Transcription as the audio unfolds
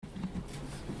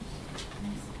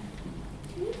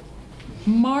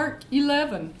Mark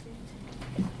 11.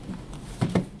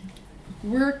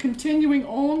 We're continuing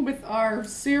on with our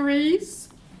series,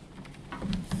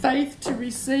 Faith to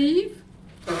Receive.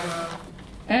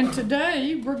 And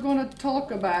today we're going to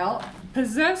talk about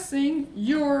possessing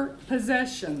your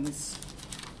possessions.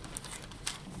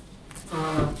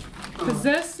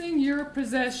 Possessing your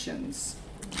possessions.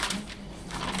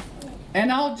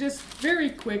 And I'll just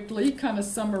very quickly kind of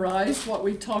summarize what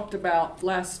we talked about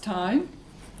last time.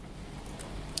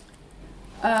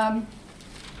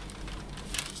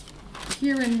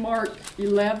 Here in Mark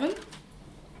 11,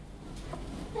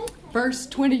 verse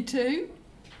 22,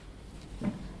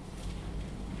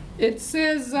 it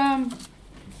says,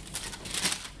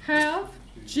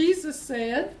 Jesus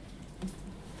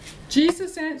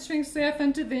answering saith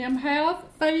unto them, have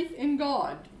faith in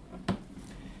God.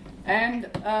 And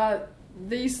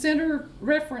the center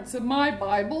reference of my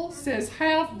Bible says,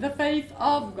 have the faith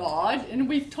of God. And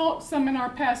we've talked some in our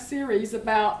past series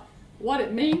about what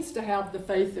it means to have the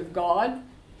faith of God.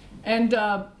 And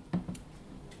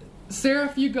Sarah,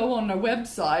 if you go on the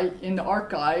website in the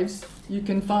archives, you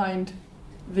can find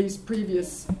these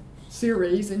previous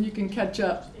series and you can catch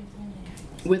up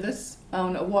with us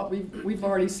on what we've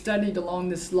already studied along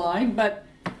this line. But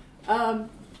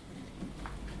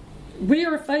we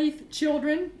are faith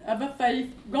children of a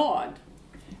faith God.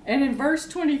 And in verse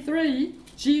 23,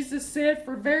 Jesus said,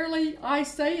 for verily I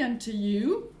say unto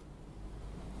you,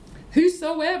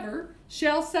 whosoever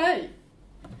shall say.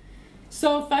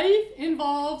 So faith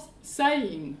involves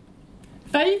saying.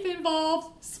 Faith involves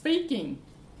speaking.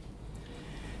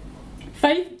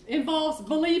 Faith involves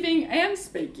believing and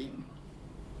speaking.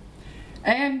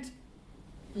 And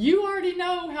you already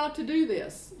know how to do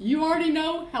this. You already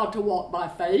know how to walk by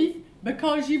faith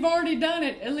because you've already done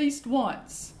it at least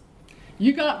once.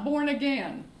 You got born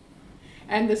again.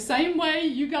 And the same way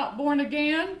you got born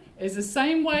again is the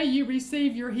same way you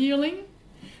receive your healing.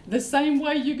 The same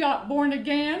way you got born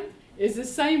again is the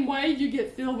same way you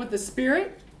get filled with the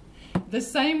Spirit. The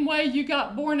same way you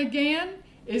got born again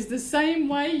is the same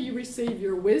way you receive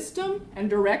your wisdom and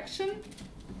direction.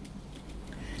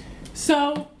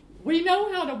 So we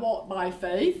know how to walk by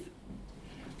faith,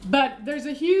 but there's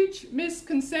a huge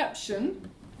misconception,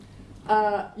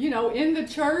 in the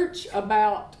church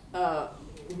about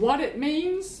what it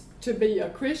means to be a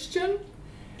Christian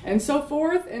and so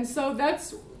forth. And so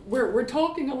we're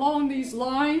talking along these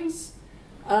lines.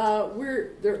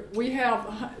 We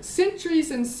have centuries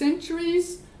and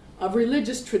centuries of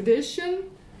religious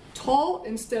tradition taught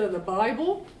instead of the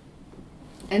Bible.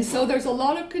 And so there's a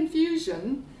lot of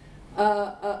confusion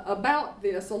about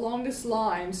this along this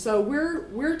line. So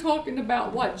we're talking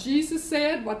about what Jesus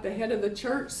said, what the head of the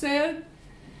church said.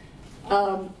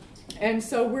 And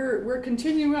so we're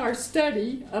continuing our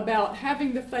study about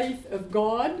having the faith of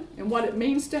God and what it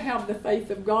means to have the faith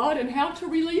of God and how to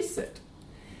release it.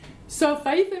 So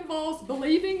faith involves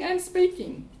believing and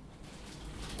speaking.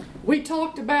 We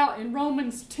talked about in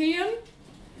Romans 10,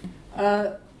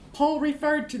 Paul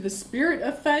referred to the spirit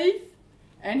of faith,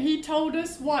 and he told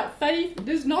us what faith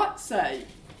does not say.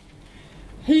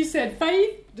 He said,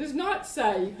 faith does not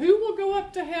say, who will go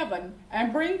up to heaven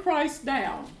and bring Christ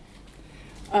down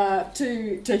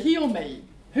to heal me?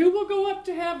 Who will go up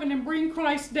to heaven and bring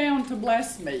Christ down to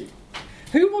bless me?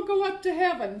 Who will go up to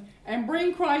heaven and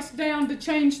bring Christ down to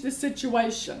change the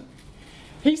situation?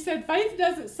 He said, faith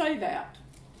doesn't say that.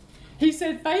 He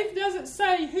said, faith doesn't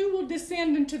say who will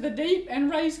descend into the deep and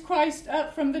raise Christ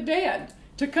up from the dead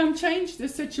to come change the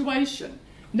situation.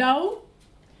 No,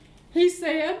 he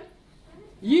said,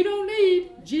 you don't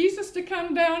need Jesus to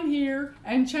come down here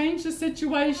and change the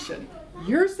situation.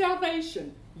 Your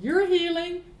salvation, your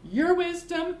healing, your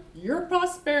wisdom, your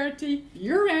prosperity,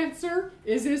 your answer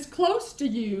is as close to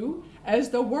you as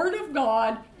the Word of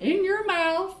God in your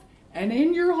mouth and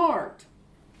in your heart.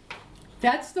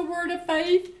 That's the word of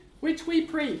faith which we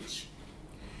preach.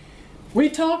 We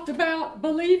talked about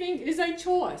believing is a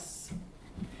choice.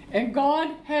 And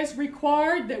God has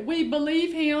required that we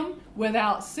believe Him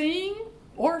without seeing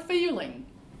or feeling.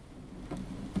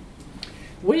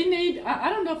 We need, I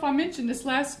don't know if I mentioned this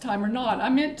last time or not, I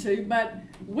meant to, but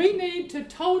we need to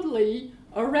totally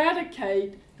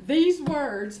eradicate these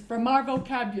words from our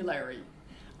vocabulary.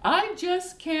 I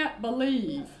just can't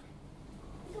believe.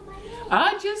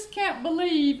 I just can't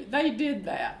believe they did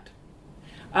that.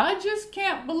 I just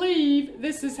can't believe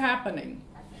this is happening.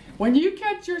 When you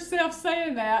catch yourself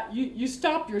saying that, you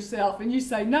stop yourself and you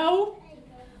say, no,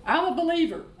 I'm a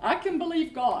believer. I can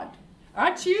believe God.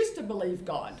 I choose to believe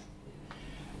God.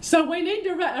 So we need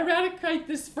to eradicate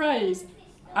this phrase,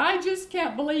 I just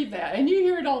can't believe that. And you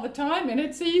hear it all the time, and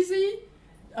it's easy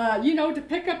to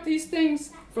pick up these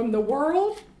things from the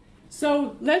world.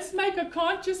 So let's make a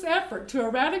conscious effort to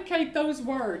eradicate those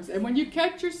words. And when you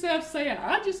catch yourself saying,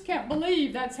 I just can't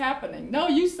believe that's happening. No,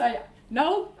 you say,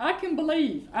 no, I can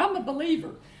believe. I'm a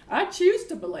believer. I choose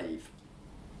to believe.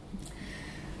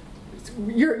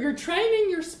 You're training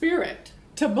your spirit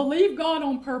to believe God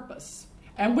on purpose.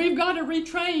 And we've got to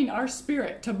retrain our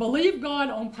spirit to believe God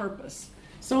on purpose.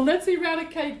 So let's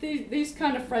eradicate these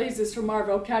kind of phrases from our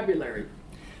vocabulary.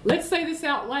 Let's say this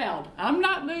out loud. I'm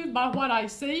not moved by what I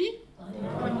see.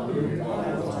 I'm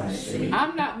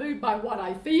not moved by what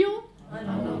I feel.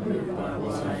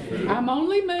 I'm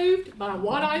only moved by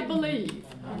what I believe.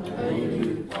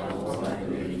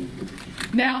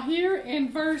 Now here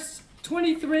in verse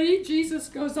 23, Jesus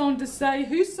goes on to say,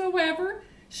 whosoever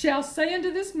shall say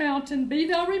unto this mountain, be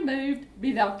thou removed,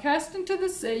 be thou cast into the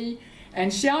sea,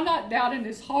 and shall not doubt in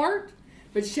his heart,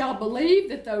 but shall believe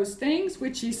that those things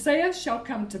which he saith shall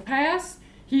come to pass,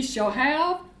 he shall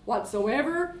have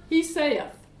whatsoever he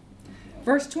saith.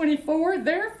 Verse 24,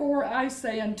 therefore I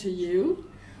say unto you,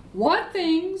 what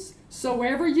things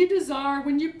soever you desire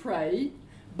when you pray,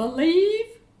 believe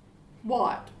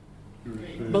what?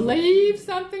 Believe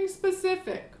something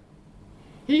specific.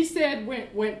 He said,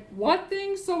 when what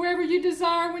things soever you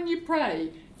desire when you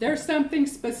pray, there's something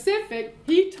specific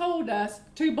he told us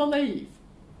to believe.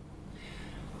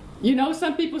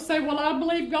 Some people say, well, I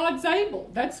believe God's able.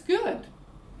 That's good.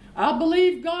 I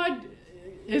believe God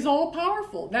is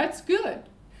all-powerful. That's good.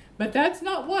 But that's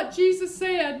not what Jesus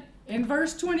said in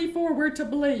verse 24 we're to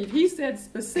believe. He said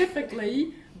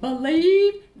specifically,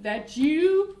 believe that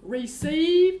you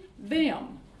receive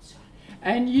them,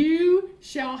 and you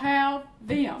shall have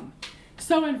them.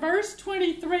 So in verse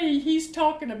 23, he's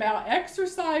talking about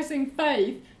exercising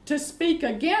faith to speak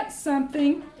against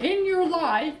something in your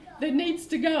life that needs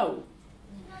to go.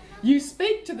 You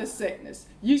speak to the sickness.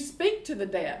 You speak to the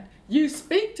dead. You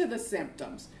speak to the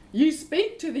symptoms. You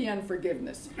speak to the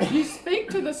unforgiveness. You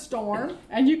speak to the storm,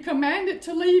 and you command it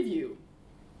to leave you.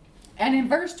 And in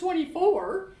verse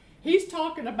 24, he's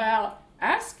talking about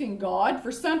asking God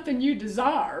for something you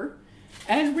desire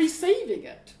and receiving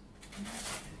it.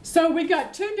 So we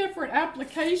got two different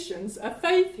applications of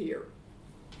faith here.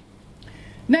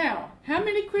 Now, how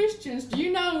many Christians do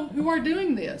you know who are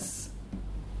doing this?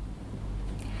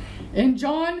 In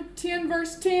John 10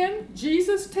 verse 10,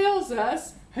 Jesus tells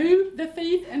us who the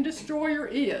thief and destroyer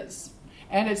is.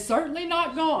 And it's certainly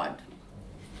not God.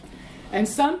 And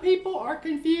some people are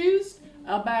confused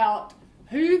about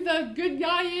who the good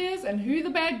guy is and who the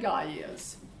bad guy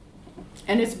is.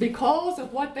 And it's because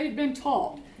of what they've been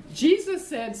taught. Jesus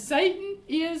said Satan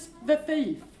is the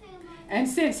thief. And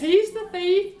since he's the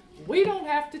thief, we don't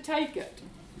have to take it.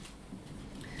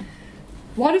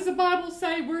 What does the Bible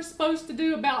say we're supposed to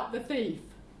do about the thief?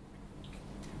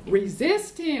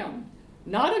 Resist him.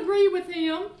 Not agree with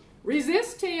him.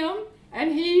 Resist him,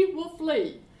 and he will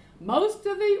flee. Most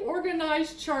of the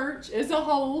organized church as a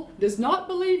whole does not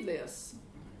believe this.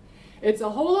 It's a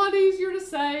whole lot easier to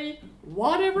say,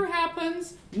 whatever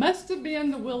happens must have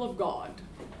been the will of God.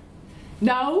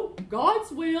 No,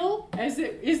 God's will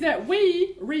is that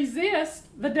we resist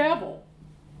the devil.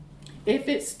 If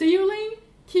it's stealing,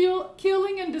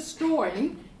 killing, and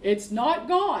destroying, it's not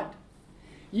God.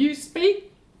 You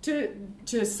speak to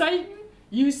Satan.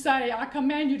 You say, I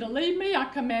command you to leave me. I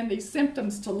command these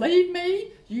symptoms to leave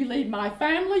me. You leave my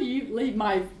family. You leave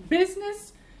my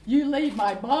business. You leave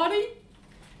my body.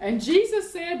 And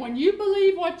Jesus said, when you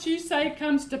believe what you say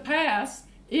comes to pass,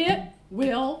 it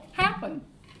will happen.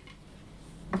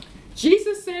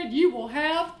 Jesus said you will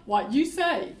have what you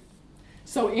say.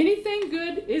 So anything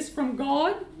good is from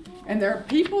God, and there are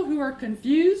people who are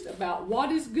confused about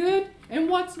what is good and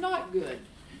what's not good.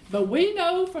 But we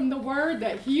know from the Word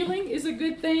that healing is a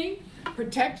good thing,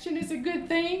 protection is a good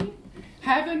thing,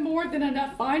 having more than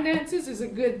enough finances is a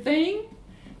good thing,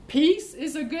 peace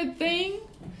is a good thing,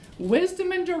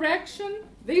 wisdom and direction,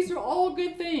 these are all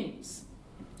good things.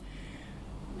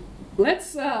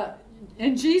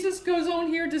 And Jesus goes on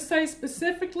here to say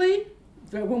specifically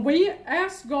that when we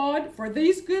ask God for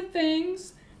these good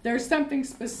things, there's something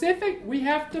specific we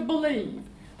have to believe.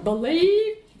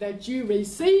 Believe that you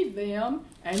receive them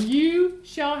and you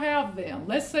shall have them.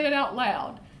 Let's say it out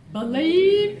loud.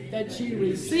 Believe that you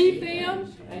receive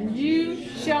them and you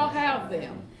shall have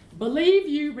them. Believe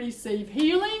you receive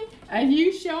healing and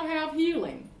you shall have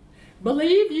healing.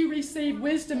 Believe you receive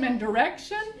wisdom and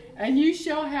direction and you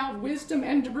shall have wisdom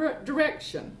and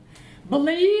direction.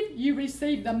 Believe you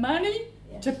receive the money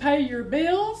to pay your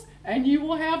bills and you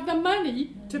will have the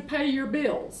money to pay your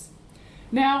bills.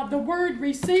 Now, the word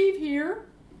receive here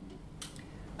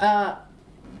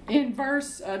in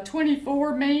verse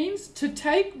 24 means to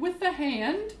take with the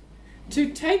hand,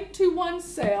 to take to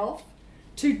oneself,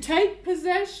 to take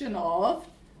possession of,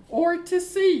 or to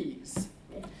seize.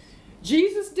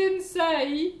 Jesus didn't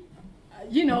say,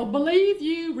 believe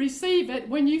you, receive it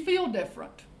when you feel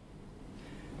different.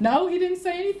 No, he didn't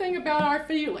say anything about our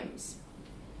feelings.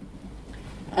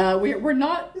 We're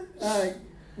not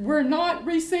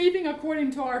receiving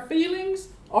according to our feelings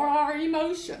or our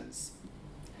emotions.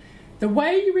 The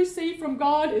way you receive from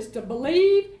God is to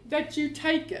believe that you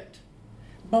take it.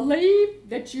 Believe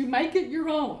that you make it your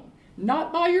own,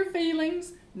 not by your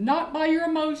feelings, not by your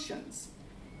emotions.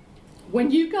 When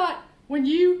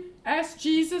you asked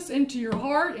Jesus into your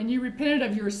heart and you repented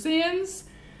of your sins,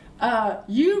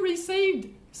 you received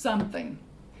something.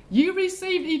 You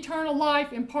received eternal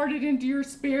life imparted into your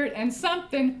spirit, and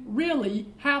something really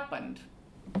happened.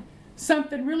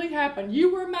 Something really happened.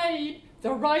 You were made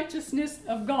the righteousness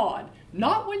of God.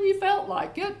 Not when you felt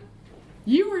like it.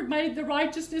 You were made the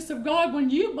righteousness of God when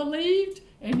you believed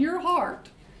in your heart,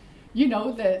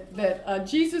 that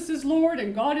Jesus is Lord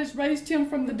and God has raised him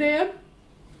from the dead.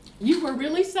 You were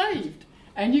really saved,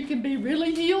 and you can be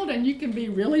really healed, and you can be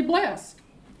really blessed.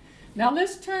 Now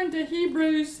let's turn to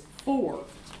Hebrews 4.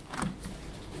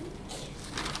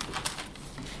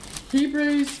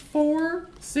 Hebrews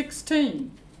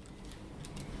 4:16.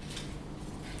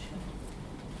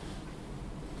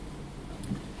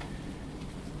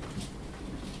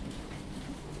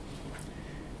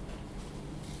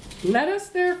 Let us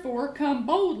therefore come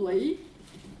boldly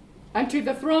unto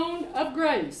the throne of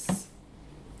grace.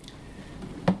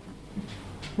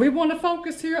 We want to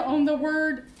focus here on the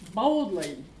word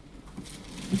boldly.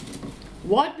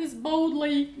 What does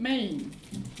boldly mean?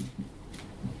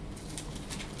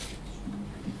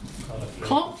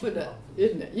 Confident,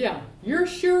 isn't it? Yeah. You're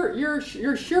sure.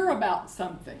 You're sure about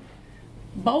something.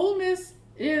 Boldness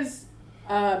is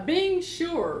being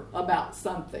sure about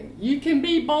something. You can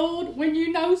be bold when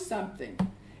you know something.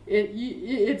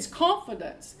 It's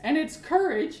confidence and it's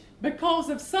courage because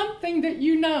of something that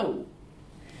you know.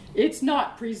 It's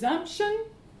not presumption.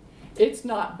 It's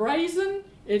not brazen.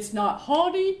 It's not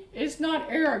haughty. It's not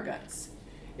arrogance.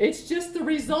 It's just the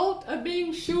result of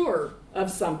being sure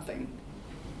of something.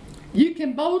 You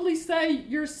can boldly say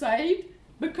you're saved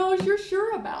because you're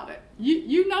sure about it.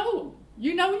 You know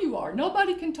you are.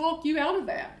 Nobody can talk you out of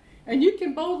that. And you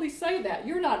can boldly say that.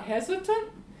 You're not hesitant.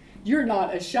 You're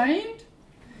not ashamed.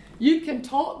 You can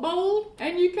talk bold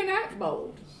and you can act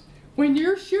bold when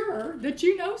you're sure that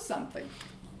you know something.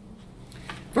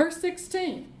 Verse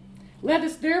 16. Let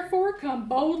us therefore come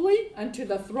boldly unto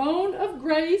the throne of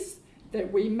grace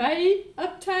that we may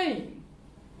obtain.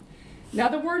 Now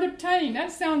the word obtain,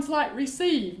 that sounds like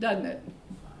receive, doesn't it?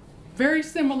 Very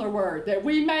similar word, that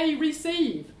we may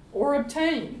receive or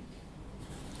obtain.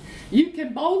 You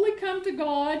can boldly come to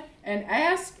God and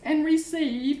ask and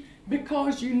receive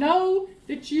because you know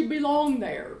that you belong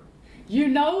there. You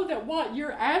know that what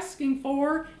you're asking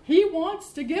for, He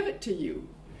wants to give it to you.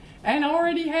 And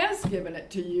already has given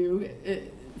it to you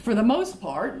for the most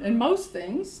part, and most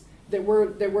things that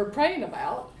we're praying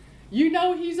about. You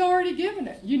know He's already given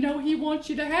it. You know He wants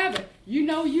you to have it. You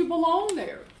know you belong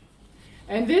there.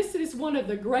 And this is one of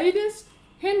the greatest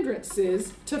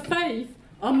hindrances to faith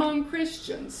among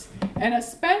Christians, and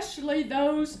especially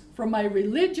those from a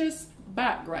religious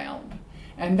background.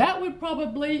 And that would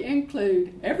probably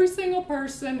include every single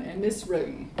person in this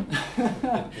room.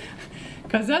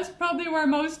 Because that's probably where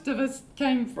most of us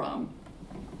came from.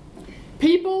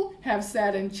 People have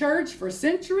sat in church for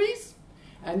centuries,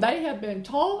 and they have been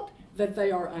taught that they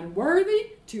are unworthy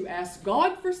to ask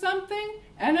God for something,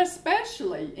 and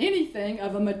especially anything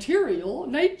of a material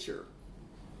nature.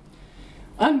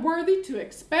 Unworthy to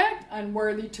expect,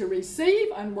 unworthy to receive,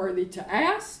 unworthy to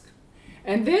ask.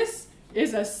 And this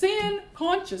is a sin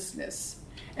consciousness,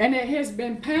 and it has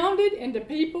been pounded into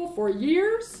people for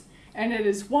years, and it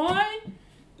is why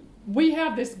we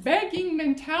have this begging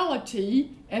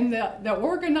mentality in the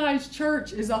organized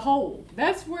church as a whole.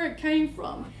 That's where it came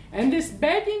from. And this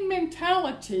begging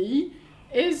mentality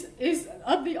is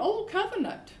of the old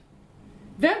covenant.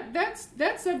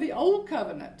 That's of the old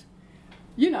covenant.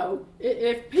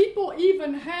 If people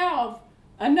even have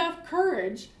enough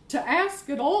courage to ask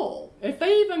at all, if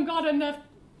they even got enough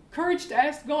courage to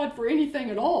ask God for anything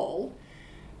at all,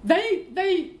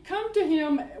 They come to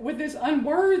Him with this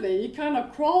unworthy, kind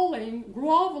of crawling,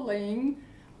 groveling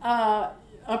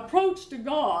approach to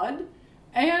God,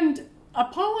 and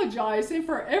apologizing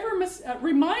for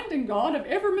reminding God of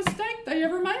every mistake they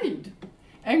ever made.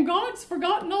 And God's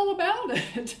forgotten all about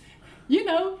it. He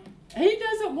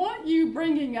doesn't want you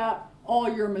bringing up all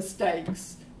your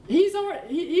mistakes. He's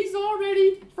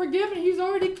already forgiven. He's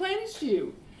already cleansed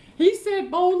you. He said,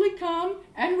 boldly come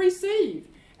and receive.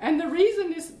 And the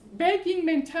reason this begging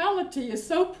mentality is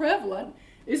so prevalent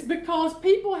is because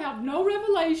people have no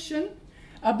revelation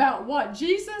about what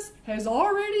Jesus has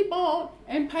already bought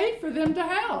and paid for them to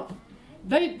have.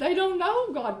 They don't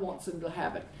know God wants them to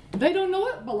have it. They don't know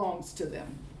it belongs to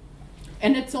them.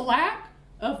 And it's a lack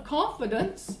of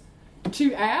confidence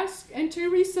to ask and to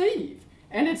receive.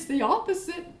 And it's the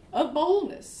opposite of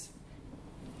boldness.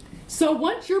 So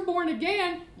once you're born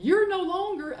again, you're no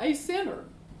longer a sinner.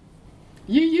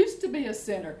 You used to be a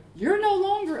sinner. You're no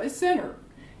longer a sinner.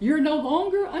 You're no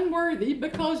longer unworthy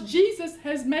because Jesus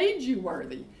has made you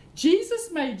worthy.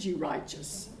 Jesus made you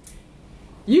righteous.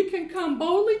 You can come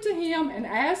boldly to him and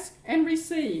ask and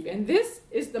receive. And this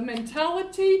is the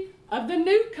mentality of the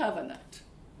new covenant.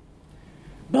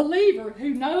 Believer who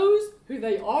knows who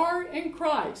they are in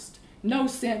Christ. No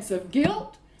sense of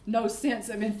guilt, no sense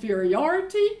of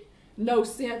inferiority, no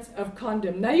sense of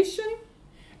condemnation.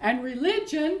 And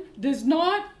religion does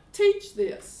not teach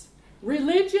this.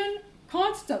 Religion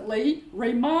constantly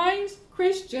reminds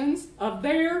Christians of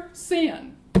their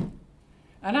sin.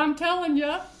 And I'm telling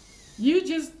you, you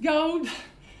just go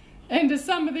into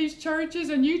some of these churches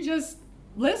and you just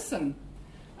listen.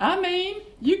 I mean,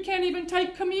 you can't even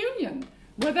take communion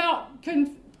without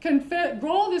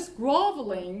all this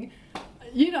groveling,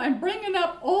 and bringing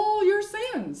up all your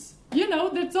sins,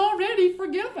 that's already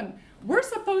forgiven. We're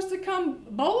supposed to come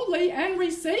boldly and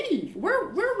receive.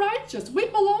 We're righteous. We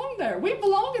belong there. We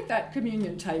belong at that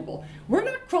communion table. We're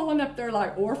not crawling up there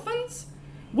like orphans.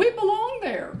 We belong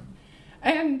there.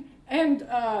 And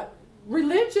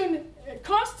religion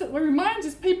constantly reminds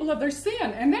us people of their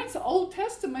sin, and that's the Old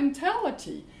Testament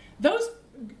mentality.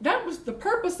 That was the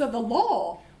purpose of the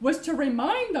law, was to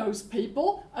remind those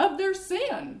people of their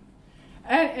sin.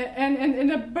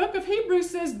 And the book of Hebrews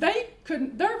says their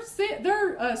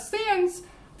sins,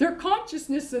 their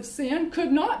consciousness of sin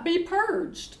could not be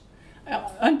purged.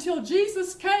 Until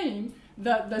Jesus came,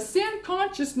 the sin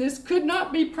consciousness could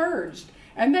not be purged.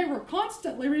 And they were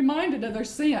constantly reminded of their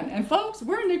sin. And folks,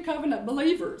 we're New Covenant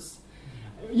believers.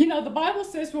 The Bible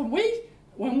says when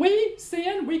we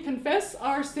sin, we confess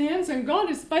our sins, and God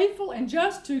is faithful and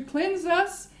just to cleanse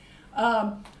us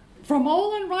from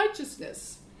all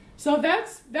unrighteousness. So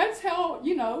that's how,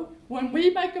 when we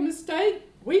make a mistake,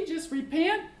 we just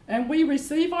repent and we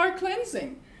receive our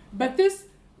cleansing. But this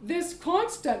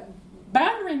constant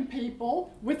battering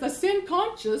people with a sin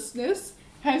consciousness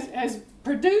has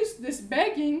produced this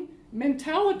begging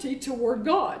mentality toward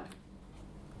God.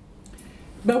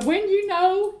 But when you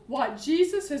know what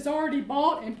Jesus has already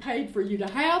bought and paid for you to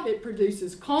have, it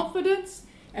produces confidence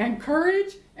and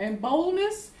courage and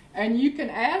boldness, and you can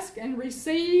ask and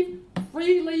receive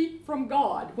freely from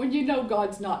God. When you know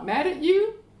God's not mad at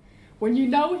you, when you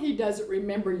know he doesn't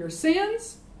remember your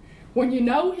sins, when you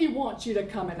know he wants you to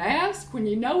come and ask, when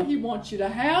you know he wants you to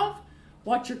have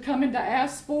what you're coming to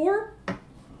ask for,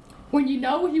 when you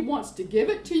know he wants to give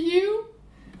it to you,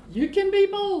 you can be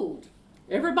bold.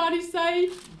 Everybody say,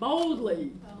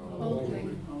 boldly. Boldly.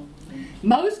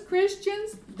 Most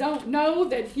Christians don't know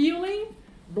that healing,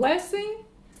 blessing,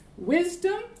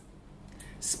 wisdom,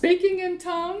 speaking in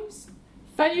tongues,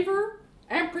 favor,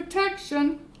 and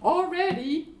protection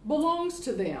already belongs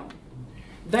to them.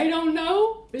 They don't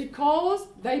know because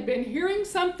they've been hearing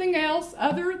something else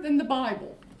other than the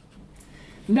Bible.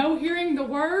 No hearing the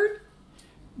word,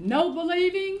 no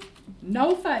believing,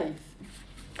 no faith,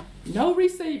 no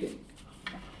receiving.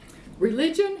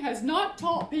 Religion has not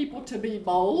taught people to be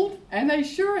bold, and they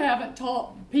sure haven't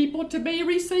taught people to be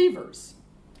receivers.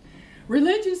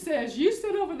 Religion says you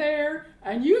sit over there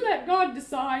and you let God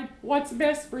decide what's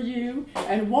best for you,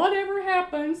 and whatever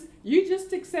happens, you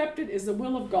just accept it as the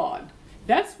will of God.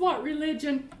 That's what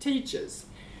religion teaches.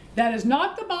 That is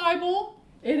not the Bible.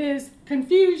 It is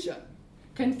confusion.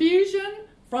 Confusion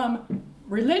from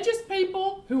religious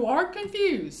people who are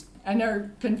confused, and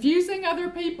they're confusing other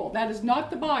people. That is not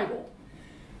the Bible.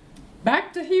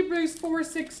 Back to Hebrews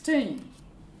 4:16.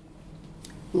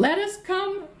 Let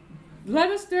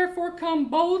us therefore come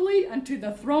boldly unto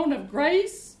the throne of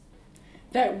grace,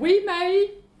 that we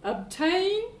may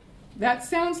obtain. That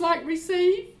sounds like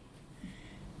receive.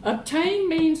 Obtain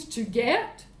means to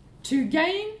get, to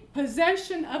gain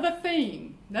possession of a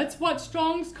thing. That's what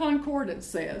Strong's Concordance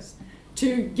says.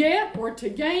 To get or to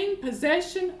gain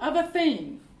possession of a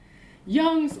thing.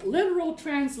 Young's literal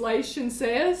translation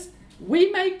says,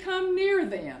 we may come near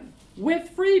then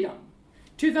with freedom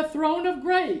to the throne of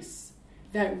grace,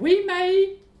 that we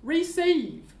may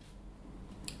receive.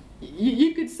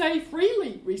 You could say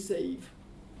freely receive.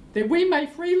 That we may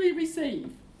freely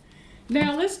receive.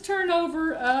 Now let's turn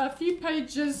over a few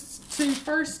pages to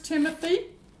 1 Timothy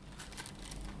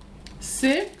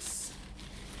 6.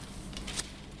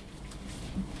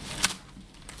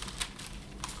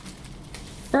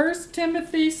 First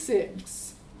Timothy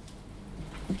 6,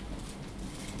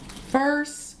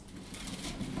 verse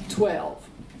 12.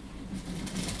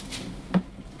 Do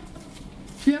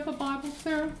you have a Bible,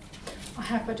 Sarah? I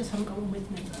have, I just haven't got one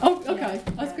with me. Oh, okay.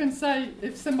 Yeah. I was going to say,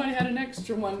 if somebody had an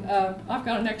extra one, I've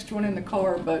got an extra one in the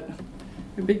car, but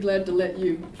I'd be glad to let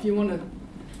you, if you want to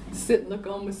sit and look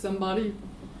on with somebody,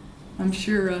 I'm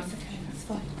sure. That's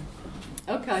fine.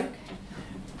 Okay.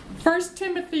 1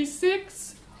 Timothy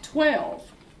 6,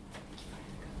 12.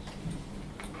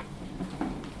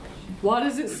 What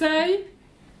does it say?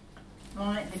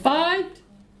 Fight.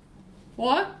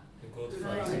 What?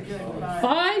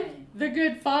 Fight the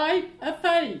good fight of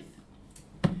faith.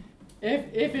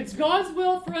 If it's God's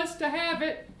will for us to have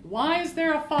it, why is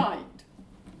there a fight?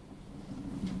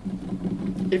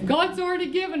 If God's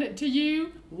already given it to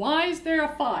you, why is there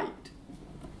a fight?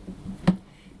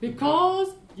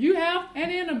 Because you have an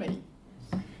enemy.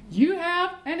 You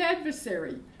have an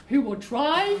adversary who will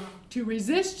try to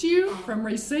resist you from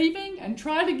receiving and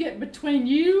try to get between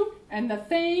you and the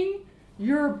thing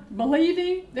you're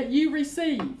believing that you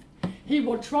receive. He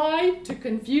will try to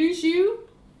confuse you.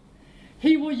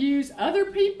 He will use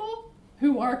other people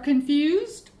who are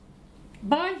confused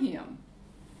by him.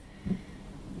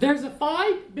 There's a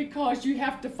fight because you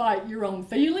have to fight your own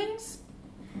feelings.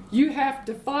 You have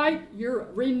to fight your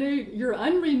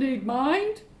unrenewed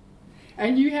mind.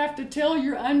 And you have to tell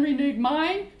your unrenewed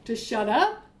mind to shut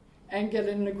up and get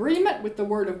in agreement with the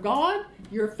Word of God.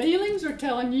 Your feelings are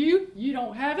telling you you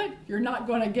don't have it, you're not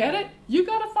going to get it. You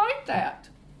got to fight that.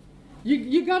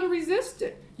 You got to resist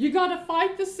it. You got to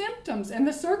fight the symptoms and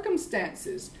the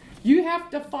circumstances. You have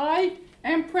to fight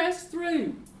and press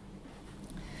through.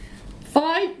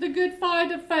 Fight the good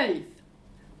fight of faith.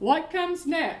 What comes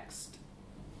next?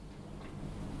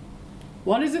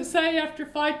 What does it say after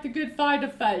fight the good fight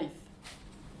of faith?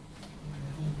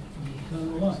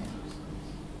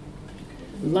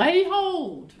 Lay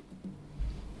hold.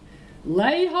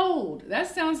 Lay hold.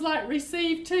 That sounds like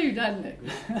receive too, doesn't it?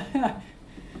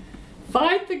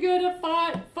 Fight the good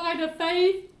fight of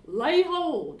faith. Lay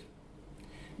hold.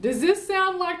 Does this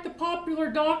sound like the popular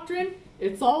doctrine?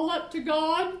 It's all up to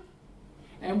God,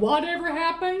 and whatever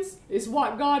happens is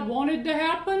what God wanted to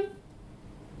happen?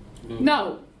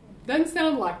 No, doesn't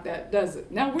sound like that, does it?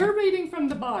 Now we're reading from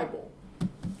the Bible.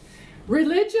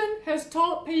 Religion has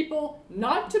taught people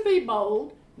not to be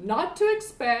bold, not to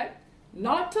expect,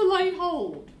 not to lay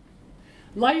hold.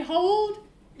 Lay hold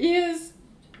is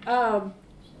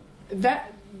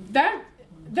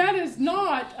that is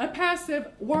not a passive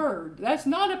word. That's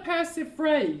not a passive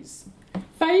phrase.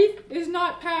 Faith is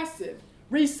not passive.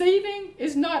 Receiving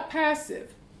is not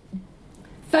passive.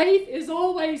 Faith is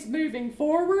always moving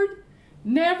forward,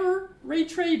 never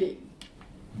retreating.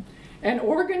 An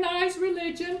organized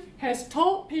religion has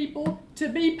taught people to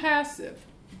be passive.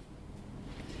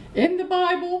 In the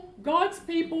Bible, God's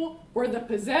people were the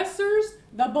possessors,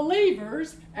 the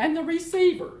believers, and the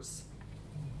receivers.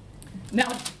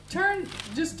 Now, turn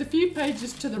just a few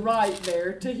pages to the right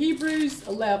there to Hebrews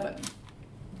 11.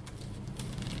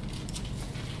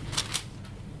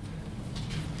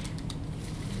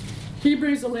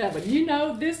 Hebrews 11. You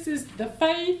know, this is the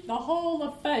faith, the whole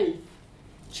of faith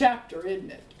chapter, isn't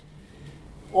it?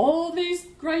 All these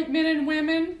great men and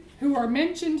women who are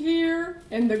mentioned here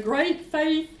in the great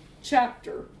faith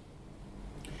chapter.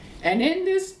 And in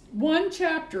this one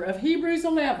chapter of Hebrews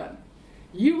 11,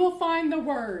 you will find the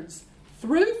words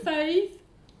through faith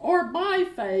or by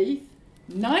faith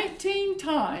 19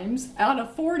 times out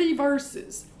of 40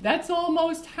 verses. That's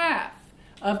almost half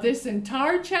of this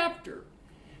entire chapter.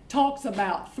 Talks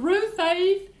about through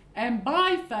faith and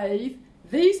by faith,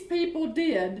 these people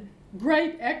did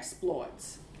great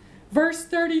exploits. Verse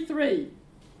 33,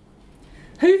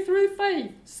 who through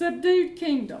faith subdued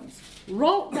kingdoms,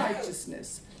 wrought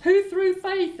righteousness, who through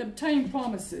faith obtained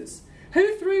promises,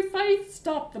 who through faith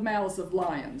stopped the mouths of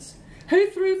lions, who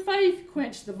through faith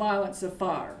quenched the violence of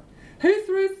fire, who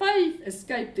through faith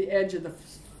escaped the edge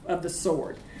of the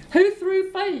sword, who through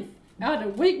faith out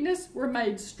of weakness were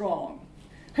made strong,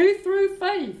 who through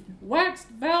faith waxed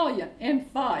valiant in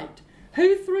fight,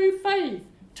 who through faith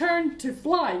turned to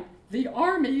flight the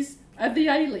armies of the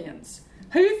aliens,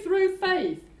 who through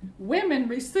faith women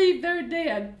received their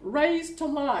dead raised to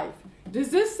life.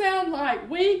 Does this sound like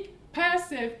weak,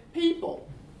 passive people?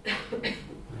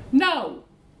 No.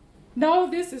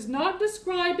 No, this is not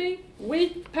describing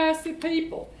weak, passive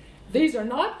people. These are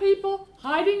not people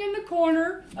hiding in the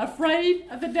corner, afraid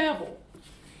of the devil.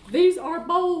 These are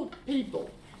bold people.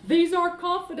 These are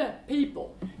confident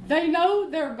people. They know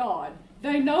their God.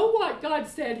 They know what God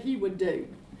said he would do.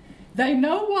 They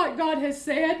know what God has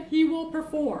said he will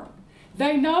perform.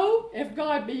 They know if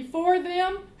God be for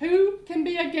them, who can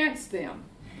be against them?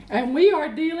 And we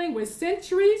are dealing with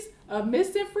centuries of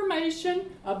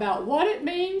misinformation about what it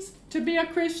means to be a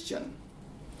Christian.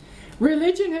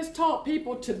 Religion has taught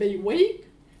people to be weak,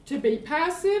 to be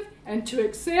passive, and to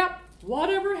accept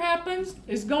whatever happens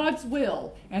is God's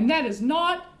will. And that is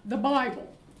not the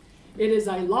Bible. It is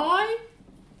a lie.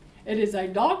 It is a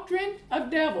doctrine of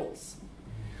devils.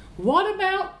 What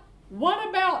about,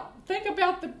 think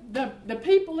about the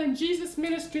people in Jesus'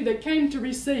 ministry that came to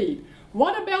receive.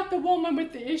 What about the woman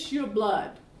with the issue of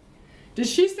blood? Does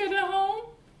she sit at home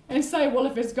and say, well,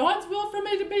 if it's God's will for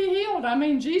me to be healed,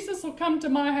 Jesus will come to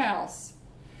my house?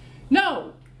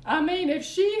 No. If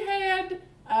she had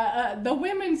the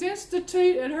Women's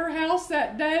Institute at her house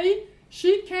that day,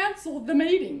 she canceled the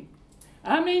meeting.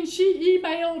 She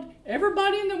emailed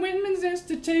everybody in the Women's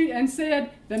Institute and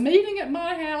said, the meeting at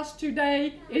my house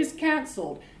today is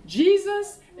canceled.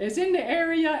 Jesus is in the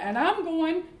area and I'm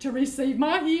going to receive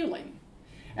my healing.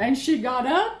 And she got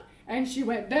up and she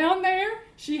went down there.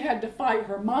 She had to fight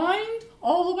her mind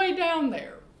all the way down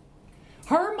there.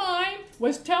 Her mind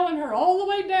was telling her all the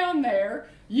way down there,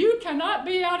 you cannot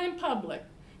be out in public.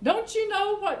 Don't you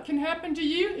know what can happen to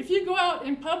you if you go out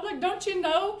in public? Don't you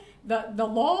know the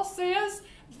law says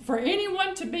for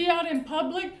anyone to be out in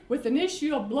public with an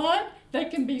issue of blood, they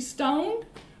can be stoned?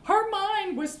 Her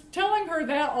mind was telling her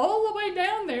that all the way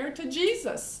down there to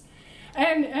Jesus.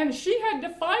 And she had to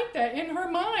fight that in her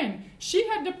mind. She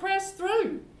had to press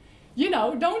through.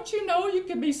 Don't you know you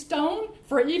could be stoned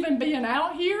for even being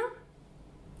out here?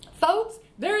 Folks,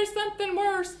 there is something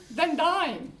worse than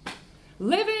dying.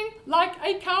 Living like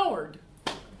a coward.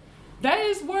 That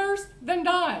is worse than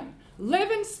dying.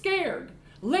 Living scared.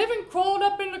 Living crawled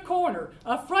up in the corner,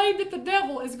 afraid that the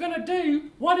devil is going to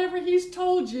do whatever he's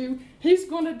told you he's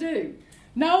going to do.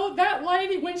 No, that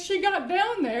lady, when she got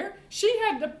down there, she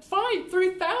had to fight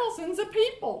through thousands of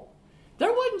people.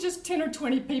 There wasn't just 10 or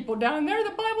 20 people down there. The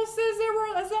Bible says there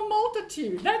was a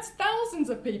multitude. That's thousands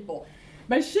of people.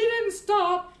 But she didn't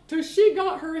stop till she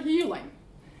got her healing.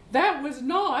 That was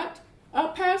not a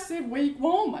passive, weak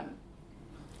woman.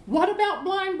 What about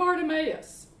blind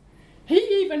Bartimaeus? He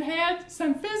even had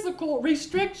some physical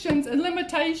restrictions and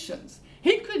limitations.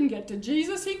 He couldn't get to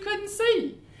Jesus. He couldn't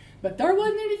see. But there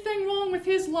wasn't anything wrong with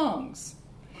his lungs.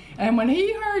 And when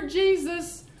he heard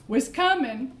Jesus was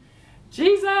coming,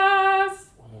 Jesus,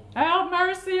 have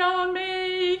mercy on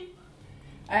me.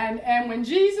 And when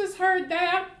Jesus heard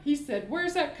that, he said,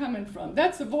 where's that coming from?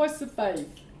 That's the voice of faith.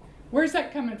 Where's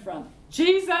that coming from?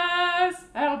 Jesus,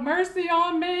 have mercy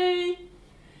on me.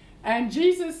 And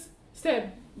Jesus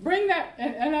said, bring that.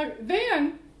 And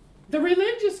then the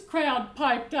religious crowd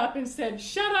piped up and said,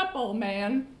 shut up, old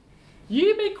man.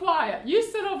 You be quiet. You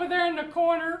sit over there in the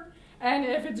corner, and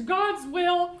if it's God's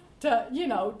will to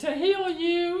heal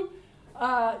you,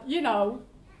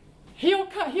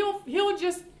 he'll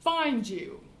just find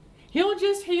you. He'll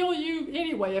just heal you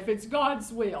anyway if it's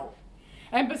God's will.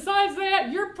 And besides that,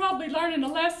 you're probably learning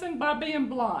a lesson by being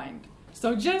blind.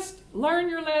 So just learn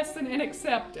your lesson and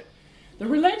accept it. The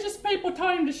religious people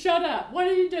told him to shut up. What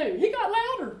did he do? He got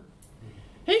louder.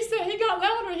 He got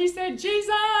louder. He said,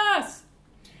 Jesus!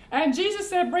 And Jesus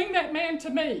said, bring that man to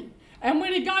me. And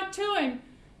when he got to him,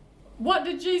 what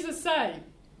did Jesus say?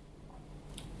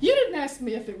 You didn't ask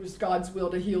me if it was God's will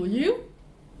to heal you.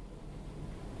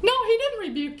 No, he didn't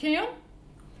rebuke him.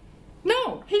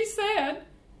 No, he said,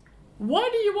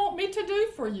 what do you want me to do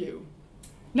for you?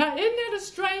 Now, isn't that a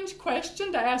strange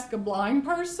question to ask a blind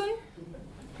person?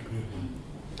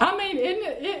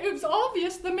 It was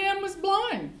obvious the man was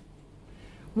blind.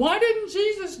 Why didn't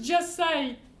Jesus just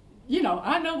say,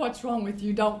 I know what's wrong with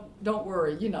you, don't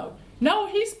worry, No,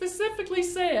 he specifically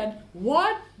said,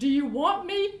 what do you want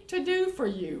me to do for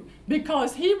you?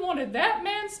 Because he wanted that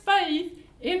man's faith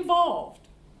involved.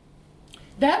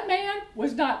 That man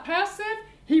was not passive.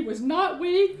 He was not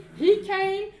weak. He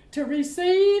came to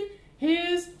receive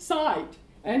his sight,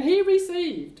 and he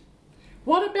received.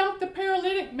 What about the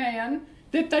paralytic man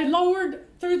that they lowered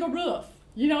through the roof?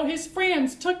 His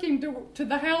friends took him to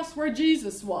the house where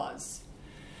Jesus was.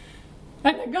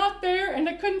 And they got there and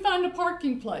they couldn't find a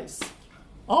parking place.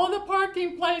 All the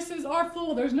parking places are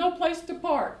full. There's no place to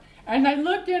park. And they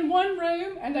look in one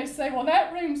room and they say, well,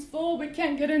 that room's full. We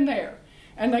can't get in there.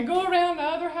 And they go around the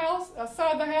other house,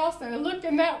 side of the house, and they look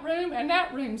in that room and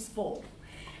that room's full.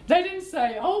 They didn't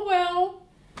say, oh, well,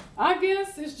 I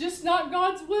guess it's just not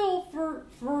God's will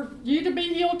for you to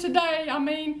be healed today. I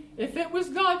mean, if it was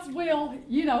God's will,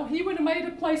 He would have made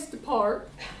a place to park.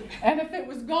 And if it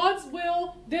was God's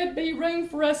will, there'd be room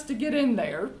for us to get in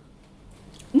there.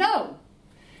 No.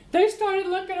 They started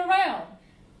looking around.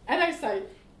 And they say,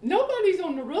 nobody's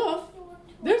on the roof.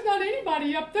 There's not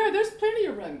anybody up there. There's plenty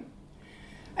of room.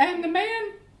 And the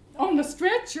man on the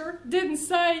stretcher didn't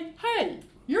say, hey,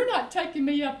 you're not taking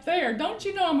me up there. Don't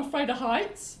you know I'm afraid of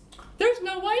heights? There's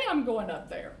no way I'm going up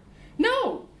there.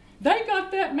 No, they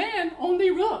got that man on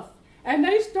the roof, and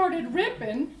they started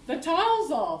ripping the tiles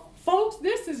off. Folks,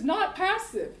 this is not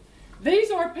passive.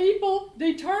 These are people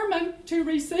determined to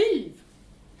receive.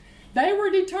 They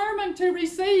were determined to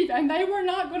receive, and they were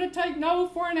not going to take no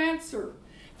for an answer.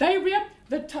 They ripped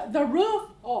the roof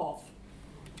off,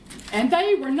 and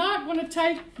they were not going to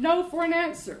take no for an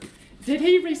answer. Did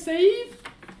he receive?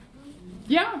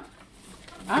 Yeah.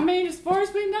 I mean, as far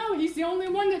as we know, he's the only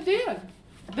one that did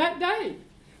that day.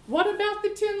 What about the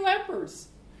 10 lepers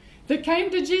that came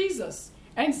to Jesus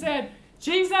and said,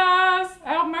 Jesus,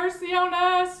 have mercy on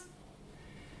us?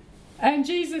 And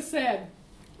Jesus said,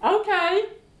 okay,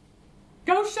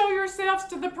 go show yourselves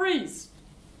to the priest.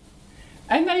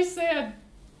 And they said,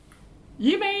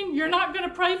 you mean you're not going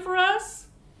to pray for us?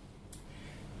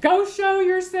 Go show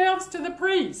yourselves to the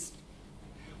priest.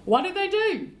 What did they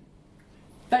do?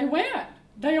 They went.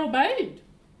 They obeyed.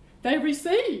 They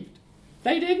received.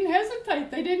 They didn't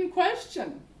hesitate. They didn't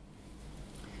question.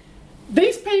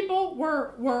 These people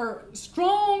were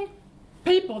strong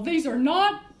people. These are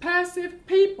not passive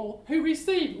people who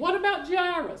received. What about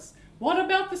Jairus? What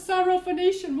about the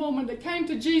Syrophoenician woman that came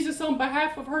to Jesus on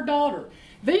behalf of her daughter?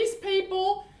 These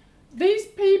people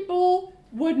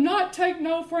would not take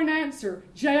no for an answer.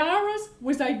 Jairus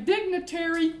was a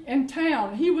dignitary in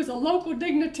town. He was a local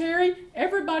dignitary.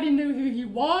 Everybody knew who he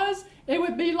was. It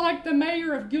would be like the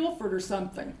mayor of Guilford or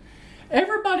something.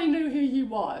 Everybody knew who he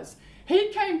was. He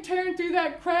came tearing through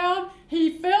that crowd.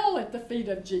 He fell at the feet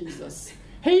of Jesus.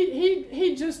 He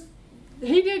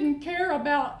didn't care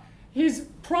about his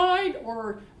pride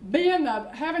or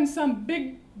having some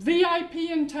big VIP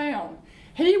in town.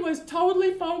 He was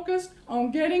totally focused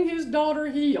on getting his daughter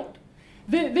healed.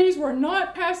 These were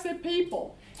not passive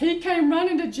people. He came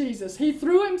running to Jesus. He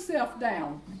threw himself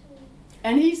down.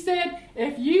 And he said,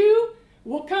 if you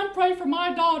will come pray for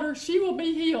my daughter, she will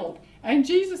be healed. And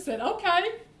Jesus said, okay,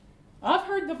 I've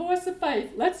heard the voice of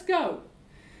faith. Let's go.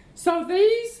 So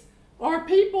these are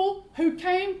people who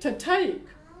came to take.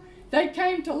 They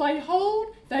came to lay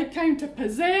hold. They came to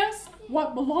possess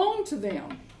what belonged to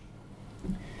them.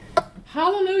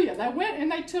 Hallelujah. They went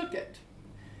and they took it.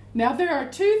 Now there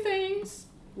are two things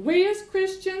we as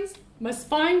Christians must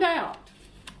find out.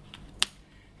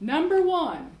 Number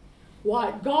one,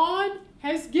 what God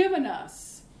has given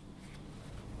us.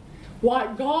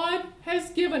 What God has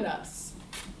given us.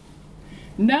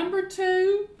 Number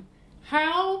two,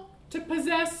 how to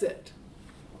possess it.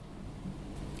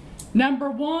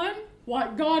 Number one,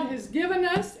 what God has given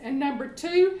us, and number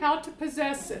two, how to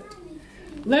possess it.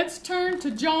 Let's turn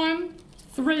to John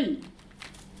 3.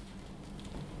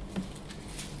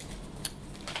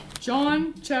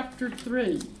 John chapter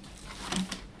 3.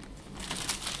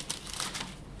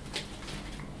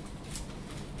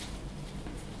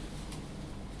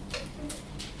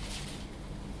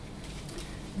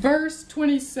 Verse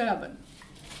 27.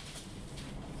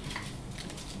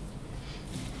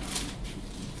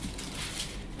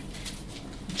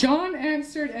 John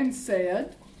answered and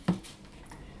said,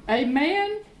 a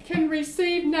man can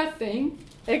receive nothing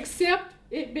except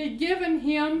it be given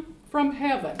him from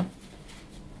heaven.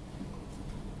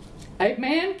 A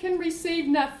man can receive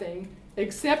nothing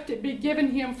except it be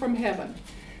given him from heaven.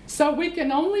 So we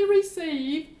can only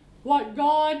receive what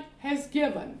God has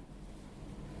given.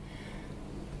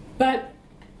 But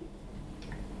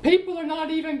people are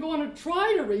not even going to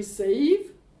try to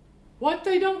receive what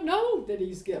they don't know that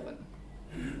he's given.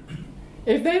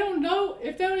 If they don't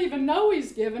even know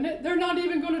he's given it, they're not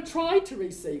even going to try to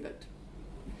receive it.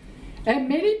 And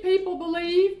many people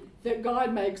believe that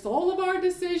God makes all of our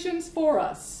decisions for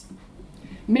us.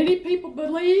 Many people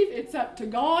believe it's up to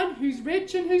God who's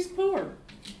rich and who's poor.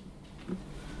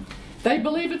 They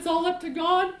believe it's all up to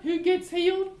God who gets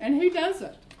healed and who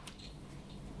doesn't.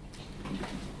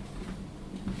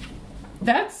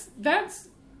 That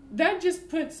just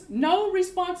puts no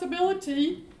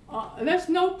responsibility. That's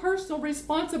no personal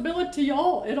responsibility at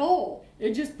all.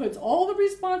 It just puts all the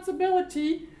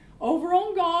responsibility over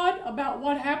on God about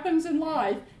what happens in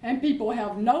life, and people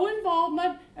have no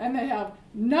involvement and they have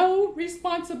no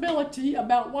responsibility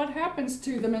about what happens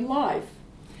to them in life.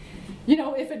 You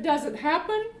know, if it doesn't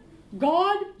happen,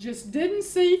 God just didn't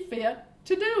see fit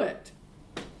to do it.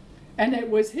 And it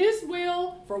was His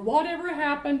will for whatever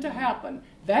happened to happen.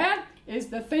 That is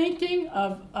the thinking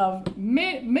of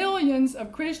millions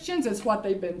of Christians. It's what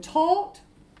they've been taught.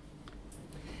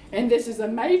 And this is a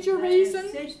major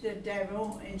reason. They assist the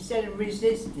devil instead of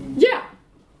resisting. Yeah.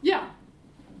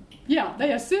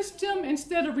 They assist him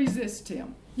instead of resist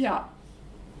him. Yeah.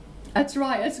 That's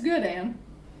right. That's good, Ann.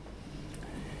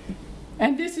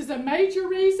 And this is a major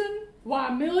reason why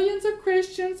millions of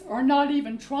Christians are not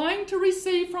even trying to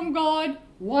receive from God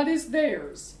what is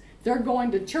theirs. They're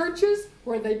going to churches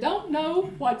where they don't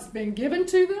know what's been given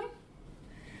to them.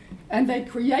 And they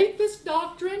create this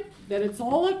doctrine that it's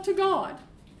all up to God.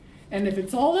 And if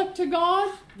it's all up to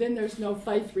God, then there's no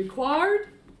faith required.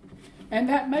 And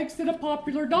that makes it a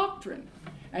popular doctrine.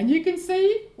 And you can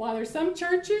see why there's some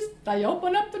churches, they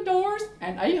open up the doors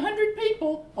and 800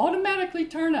 people automatically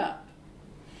turn up.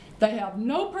 They have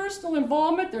no personal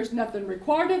involvement. There's nothing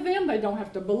required of them. They don't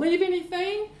have to believe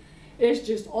anything. It's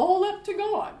just all up to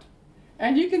God.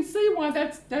 And you can see why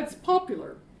that's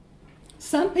popular.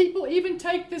 Some people even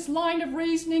take this line of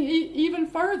reasoning even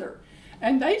further.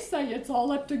 And they say it's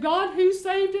all up to God who's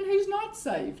saved and who's not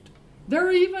saved. There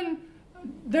are even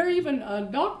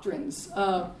doctrines.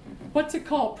 What's it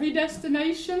called?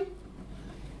 Predestination?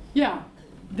 Yeah.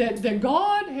 That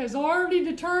God has already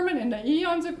determined in the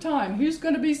eons of time who's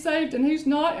going to be saved and who's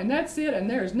not, and that's it, and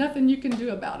there's nothing you can do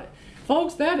about it.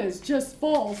 Folks, that is just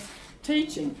false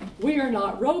teaching. We are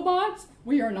not robots.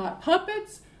 We are not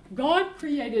puppets. God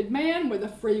created man with a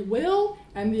free will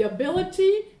and the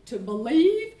ability to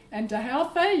believe and to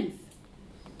have faith.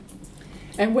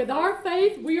 And with our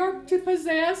faith, we are to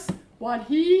possess what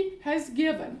He has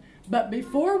given. But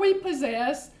before we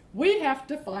possess, we have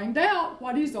to find out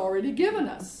what He's already given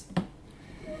us.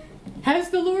 Has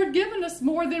the Lord given us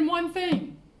more than one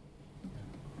thing?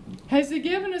 Has He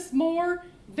given us more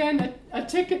than a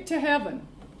ticket to heaven?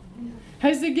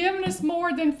 Has He given us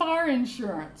more than fire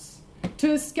insurance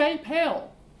to escape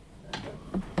hell?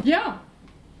 Yeah.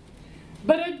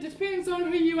 But it depends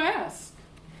on who you ask.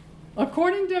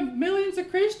 According to millions of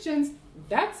Christians,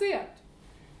 that's it.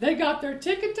 They got their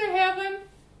ticket to heaven,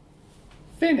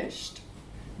 finished.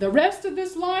 The rest of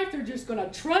this life, they're just going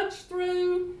to trudge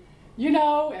through,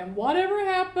 and whatever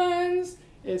happens,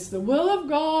 it's the will of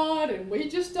God, and we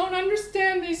just don't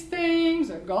understand these things,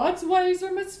 and God's ways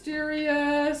are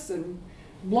mysterious, and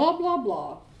blah, blah,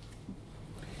 blah.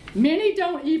 Many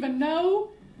don't even know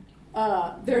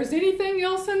there's anything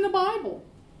else in the Bible.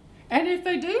 And if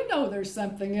they do know there's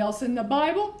something else in the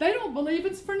Bible, they don't believe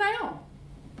it's for now.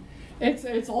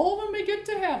 It's all when we get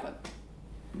to heaven.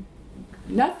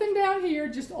 Nothing down here,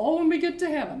 just all when we get to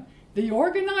heaven. The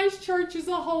organized church as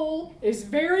a whole is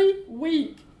very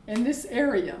weak in this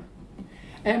area.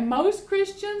 And most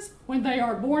Christians, when they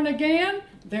are born again,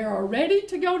 they are ready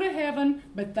to go to heaven,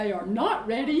 but they are not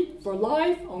ready for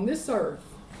life on this earth.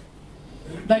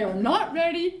 They are not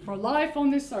ready for life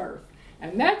on this earth.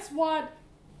 And that's what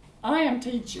I am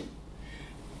teaching.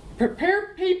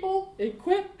 Prepare people,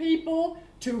 equip people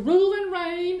to rule and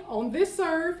reign on this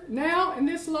earth now in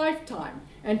this lifetime,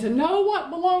 and to know what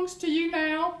belongs to you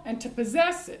now and to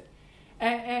possess it,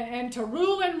 and to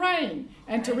rule and reign,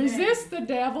 and to resist the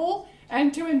devil,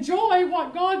 and to enjoy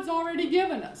what God's already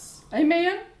given us.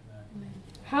 Amen? Amen.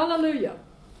 Hallelujah.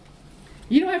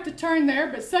 You don't have to turn there,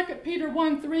 but 2 Peter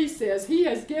 1:3 says, He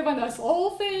has given us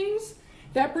all things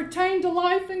that pertain to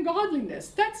life and godliness.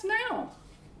 That's now.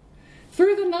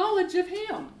 Through the knowledge of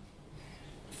Him.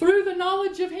 Through the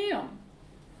knowledge of Him.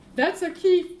 That's a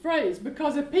key phrase,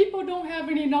 because if people don't have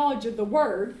any knowledge of the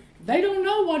Word, they don't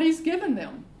know what He's given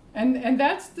them. And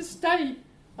that's the state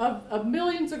of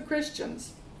millions of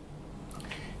Christians.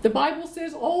 The Bible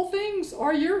says all things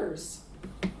are yours.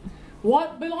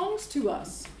 What belongs to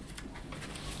us?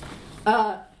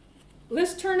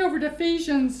 Let's turn over to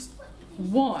Ephesians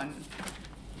 1.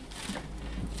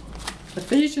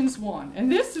 Ephesians 1.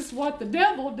 And this is what the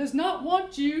devil does not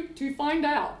want you to find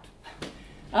out.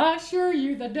 I assure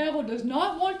you, the devil does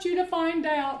not want you to find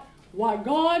out what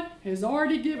God has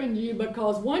already given you,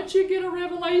 because once you get a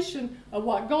revelation of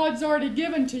what God's already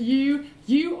given to you,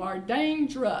 you are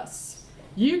dangerous.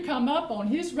 You come up on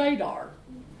His radar,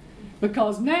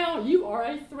 because now you are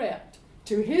a threat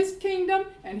to His kingdom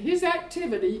and His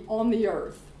activity on the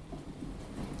earth.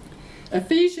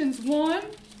 Ephesians 1.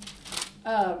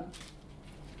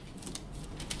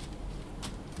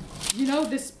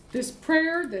 This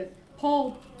prayer that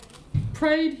Paul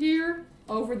prayed here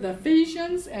over the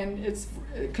Ephesians, and it's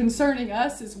concerning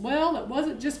us as well. It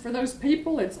wasn't just for those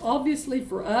people, it's obviously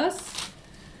for us.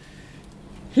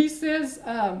 He says,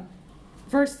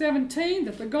 Verse 17,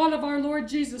 that the God of our Lord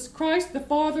Jesus Christ, the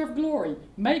Father of glory,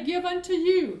 may give unto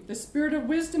you the spirit of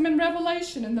wisdom and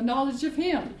revelation and the knowledge of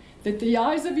him, that the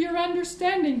eyes of your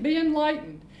understanding be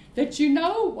enlightened, that you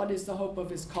know what is the hope of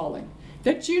his calling,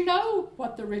 that you know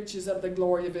what the riches of the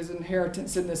glory of his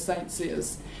inheritance in the saints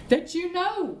is, that you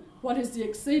know what is the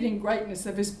exceeding greatness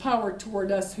of his power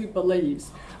toward us who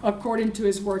believes, according to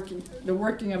his working, the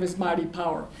working of his mighty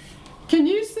power. Can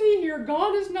you see here,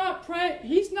 God is not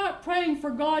he's not praying for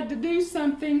God to do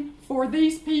something for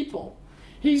these people.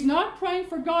 He's not praying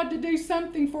for God to do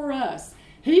something for us.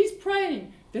 He's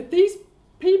praying that these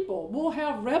people will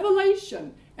have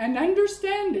revelation and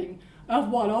understanding of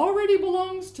what already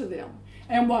belongs to them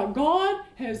and what God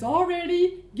has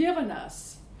already given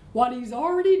us. What he's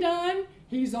already done,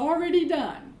 he's already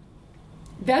done.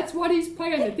 That's what he's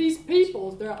praying, that these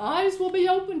people, their eyes will be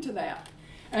open to that.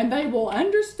 And they will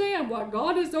understand what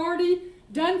God has already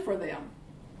done for them.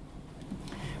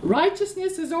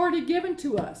 Righteousness is already given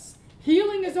to us.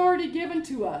 Healing is already given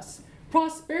to us.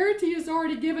 Prosperity is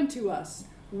already given to us.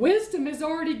 Wisdom is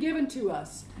already given to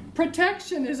us.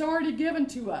 Protection is already given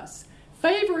to us.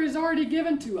 Favor is already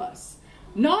given to us.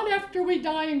 Not after we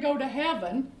die and go to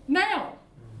heaven, now.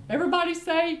 Everybody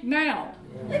say now.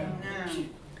 We're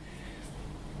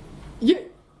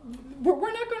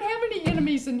not going to have any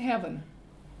enemies in heaven.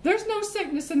 There's no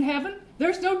sickness in heaven.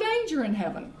 There's no danger in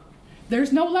heaven.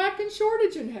 There's no lack and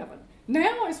shortage in heaven.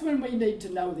 Now is when we need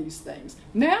to know these things.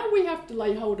 Now we have to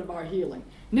lay hold of our healing.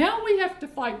 Now we have to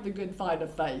fight the good fight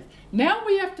of faith. Now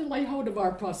we have to lay hold of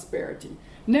our prosperity.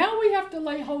 Now we have to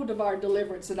lay hold of our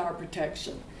deliverance and our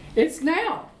protection. It's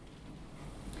now.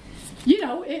 You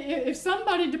know, if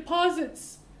somebody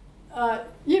deposits,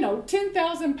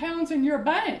 10,000 pounds in your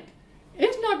bank,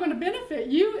 it's not going to benefit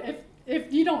you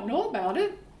if you don't know about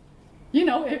it. You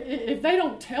know, if they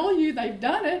don't tell you they've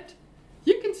done it,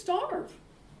 you can starve.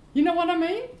 You know what I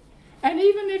mean? And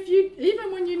even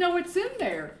when you know it's in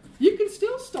there, you can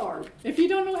still starve if you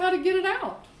don't know how to get it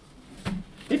out.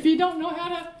 If you don't know how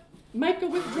to make a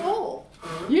withdrawal,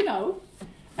 you know.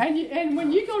 And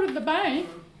when you go to the bank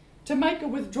to make a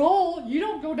withdrawal, you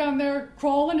don't go down there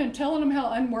crawling and telling them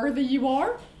how unworthy you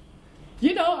are.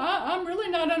 You know, I'm really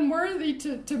not unworthy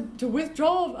to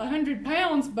withdraw 100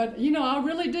 pounds, but, you know, I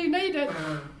really do need it.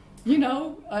 You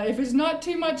know, if it's not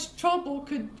too much trouble,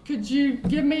 could you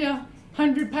give me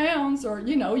 100 pounds? Or,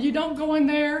 you know, you don't go in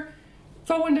there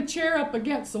throwing the chair up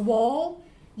against the wall,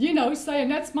 you know, saying,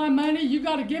 that's my money, you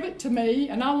got to give it to me,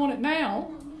 and I want it now.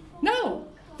 No,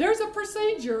 there's a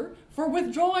procedure for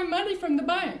withdrawing money from the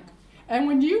bank. And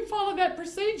when you follow that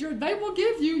procedure, they will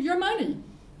give you your money.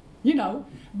 You know,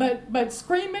 but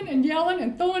screaming and yelling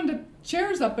and throwing the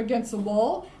chairs up against the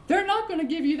wall, they're not going to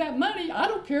give you that money. I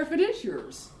don't care if it is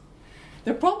yours.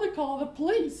 They'll probably call the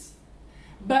police.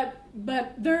 But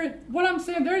what I'm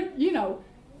saying, you know,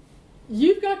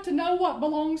 you've got to know what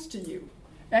belongs to you.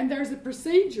 And there's a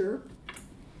procedure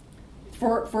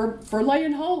for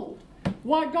laying hold.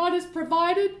 What God has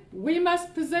provided, we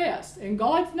must possess. And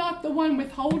God's not the one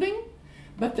withholding,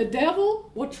 but the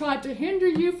devil will try to hinder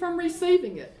you from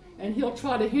receiving it. And he'll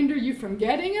try to hinder you from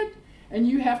getting it, and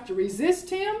you have to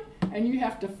resist him, and you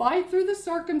have to fight through the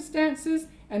circumstances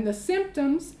and the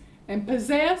symptoms and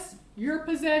possess your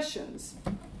possessions.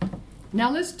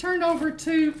 Now let's turn over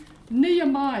to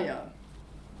Nehemiah,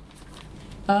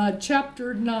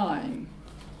 chapter 9.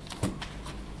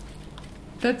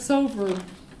 That's over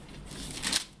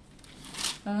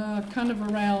kind of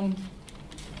around...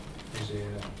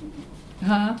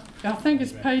 I think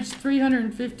it's page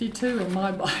 352 in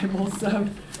my Bible, so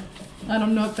I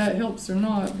don't know if that helps or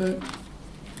not, but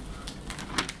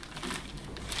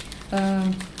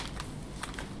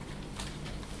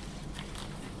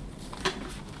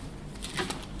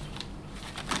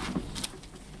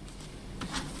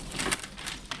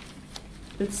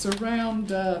it's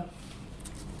around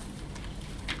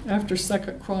after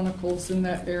 2nd Chronicles in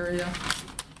that area.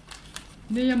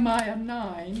 Nehemiah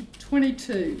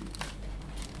 9:22.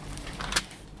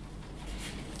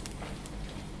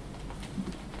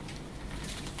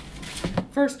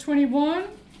 Verse 21,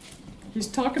 he's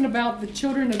talking about the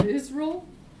children of Israel,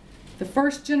 the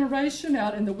first generation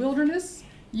out in the wilderness.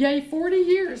 Yea, 40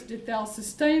 years did thou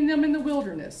sustain them in the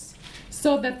wilderness,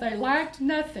 so that they lacked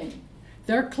nothing.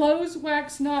 Their clothes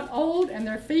waxed not old, and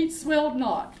their feet swelled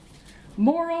not.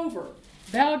 Moreover,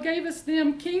 thou gavest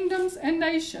them kingdoms and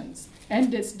nations, and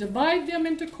didst divide them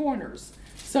into corners.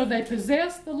 So they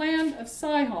possessed the land of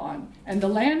Sihon, and the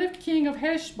land of king of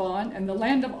Heshbon, and the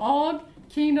land of Og,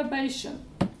 king of Bashan.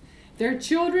 Their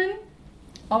children,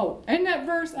 in that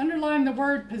verse, underline the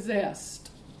word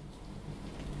possessed.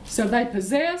 So they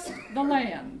possessed the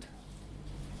land.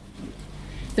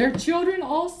 Their children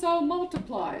also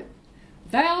multiplied.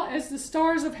 Thou as the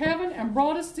stars of heaven, and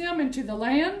broughtest them into the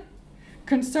land,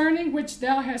 concerning which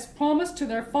thou hast promised to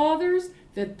their fathers,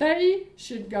 that they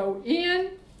should go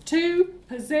in to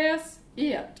possess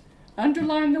it.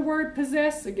 Underline the word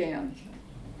possess again.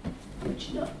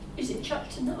 Which no, is it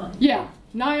chapter 9? Yeah,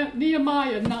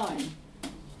 Nehemiah 9.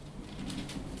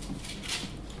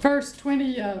 Verse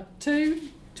 22,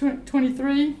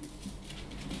 23.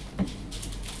 Oh,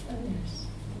 yes.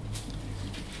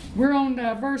 We're on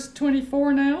verse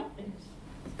 24 now.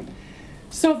 Yes.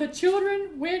 So the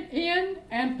children went in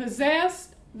and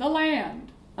possessed the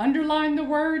land. Underline the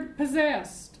word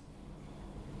possessed.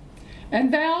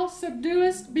 And thou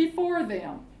subduest before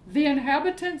them the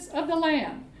inhabitants of the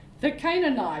land, the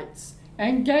Canaanites,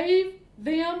 and gave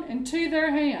them into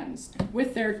their hands,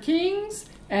 with their kings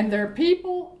and their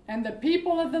people and the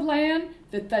people of the land,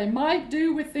 that they might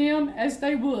do with them as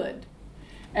they would.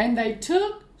 And they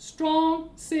took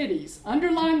strong cities.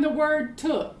 Underline the word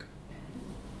took.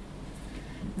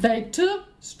 They took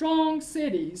strong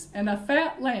cities and a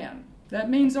fat land. That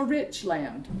means a rich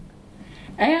land.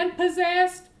 And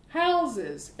possessed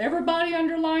houses. Everybody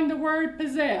underline the word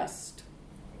possessed.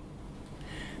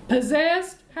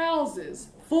 Possessed houses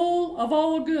full of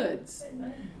all goods.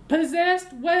 Amen.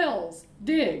 Possessed wells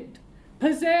digged.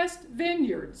 Possessed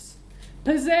vineyards.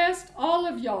 Possessed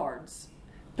olive yards.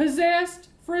 Possessed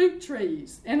fruit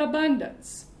trees in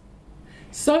abundance.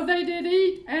 So they did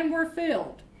eat and were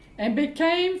filled, and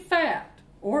became fat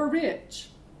or rich,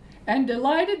 and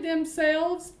delighted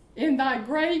themselves in thy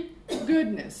great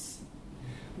goodness.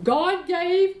 God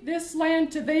gave this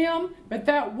land to them, but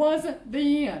that wasn't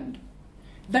the end.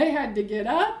 They had to get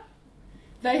up,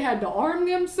 they had to arm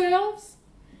themselves,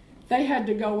 they had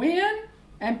to go in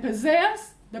and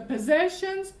possess the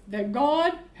possessions that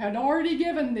God had already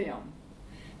given them.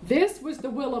 This was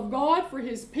the will of God for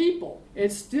His people.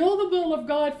 It's still the will of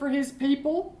God for His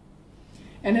people,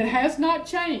 and it has not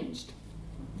changed.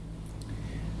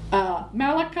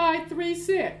 Malachi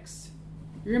 3:6.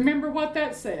 You remember what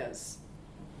that says?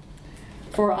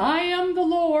 For I am the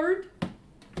Lord.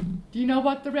 Do you know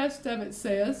what the rest of it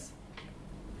says?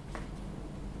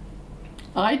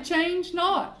 I change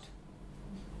not.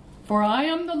 For I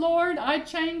am the Lord, I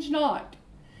change not.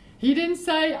 He didn't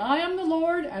say, I am the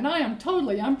Lord and I am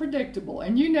totally unpredictable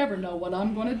and you never know what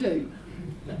I'm going to do.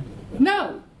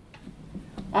 No.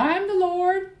 I am the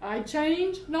Lord, I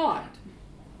change not.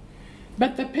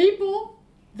 But the people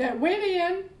that went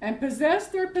in and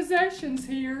possessed their possessions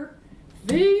here,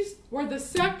 these were the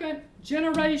second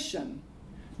generation,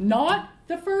 not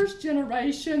the first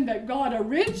generation that God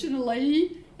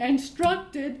originally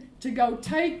instructed to go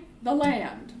take the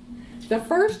land. The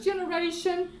first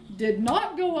generation did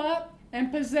not go up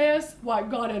and possess what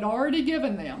God had already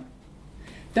given them.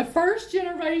 The first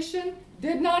generation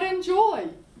did not enjoy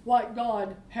what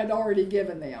God had already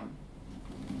given them.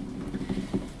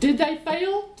 Did they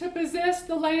fail to possess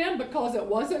the land because it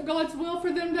wasn't God's will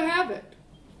for them to have it?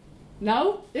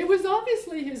 No, it was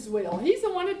obviously His will. He's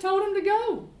the one that told them to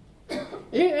go.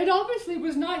 It obviously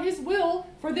was not His will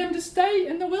for them to stay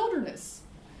in the wilderness.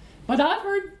 But I've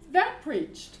heard that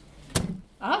preached.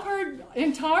 I've heard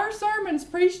entire sermons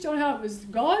preached on how it was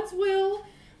God's will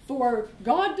for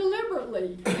God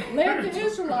deliberately led the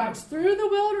Israelites through the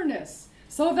wilderness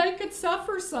so they could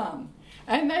suffer some.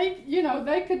 And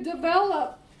they could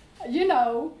develop,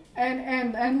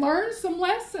 and learn some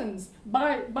lessons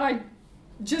by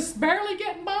just barely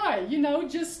getting by,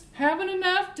 just having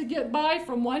enough to get by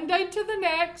from one day to the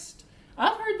next.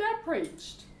 I've heard that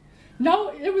preached. No,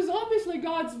 it was obviously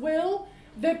God's will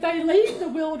that they leave the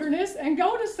wilderness and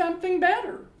go to something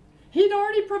better. He'd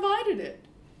already provided it.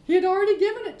 He had already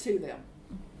given it to them.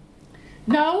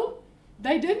 No,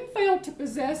 they didn't fail to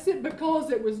possess it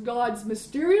because it was God's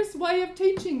mysterious way of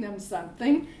teaching them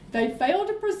something. They failed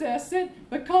to possess it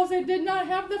because they did not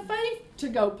have the faith to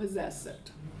go possess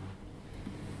it.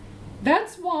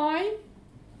 That's why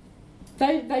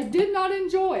they did not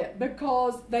enjoy it,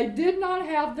 because they did not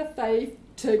have the faith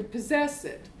to possess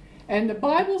it. And the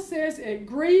Bible says it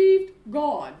grieved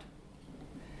God.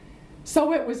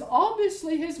 So it was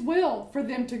obviously His will for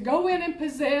them to go in and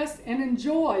possess and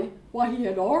enjoy what He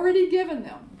had already given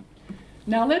them.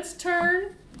 Now let's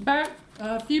turn back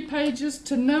a few pages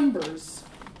to Numbers.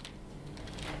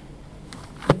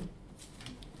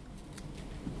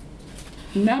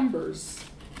 Numbers.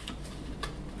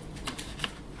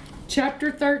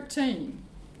 Chapter 13.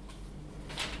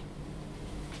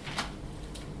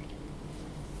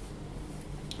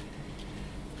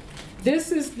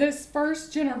 This is this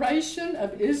first generation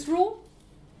of Israel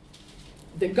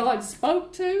that God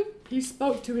spoke to. He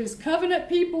spoke to His covenant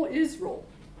people, Israel.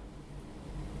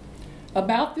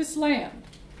 about this land.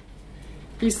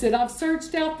 He said, I've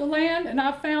searched out the land and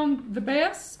I've found the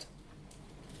best,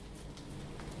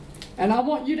 and I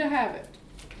want you to have it.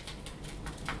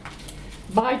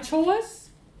 By choice,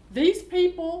 these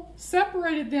people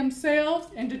separated themselves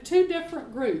into two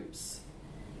different groups.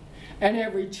 And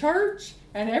every church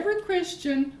and every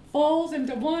Christian falls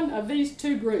into one of these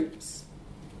two groups.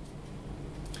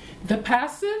 The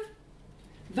passive,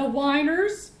 the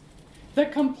whiners, the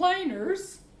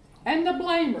complainers, and the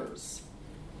blamers.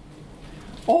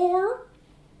 Or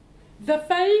the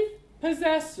faith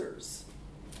possessors.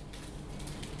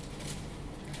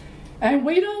 And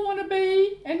we don't want to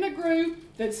be in the group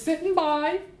that's sitting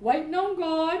by, waiting on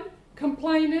God,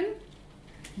 complaining,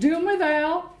 doing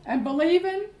without, and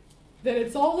believing that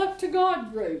it's all up to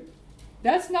God group.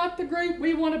 That's not the group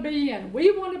we want to be in.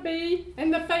 We want to be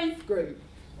in the faith group.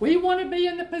 We want to be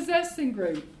in the possessing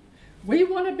group. We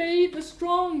want to be the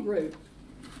strong group.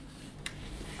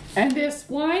 And this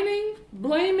whining,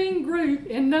 blaming group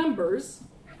in Numbers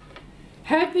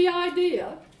had the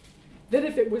idea that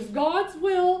if it was God's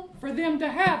will for them to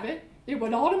have it, it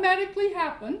would automatically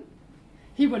happen.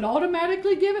 He would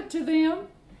automatically give it to them,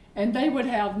 and they would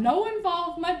have no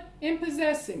involvement in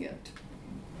possessing it.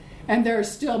 And there are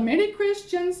still many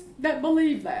Christians that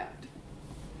believe that.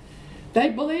 They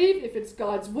believe if it's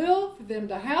God's will for them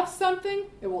to have something,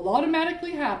 it will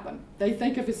automatically happen. They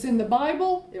think if it's in the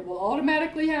Bible, it will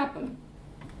automatically happen.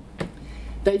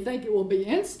 They think it will be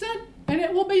instant and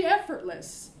it will be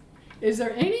effortless. Is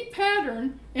there any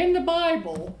pattern in the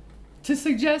Bible to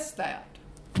suggest that?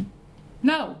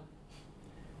 No.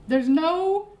 There's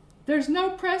no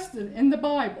precedent in the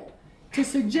Bible to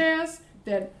suggest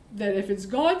that if it's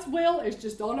God's will, it's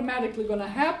just automatically going to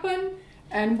happen,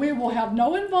 and we will have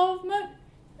no involvement,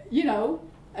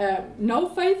 no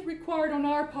faith required on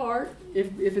our part.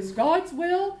 If it's God's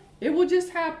will, it will just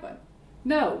happen.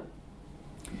 No.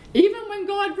 Even when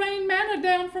God rained manna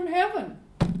down from heaven,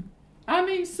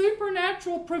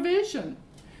 supernatural provision.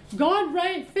 God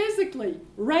physically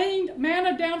rained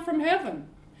manna down from heaven.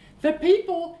 The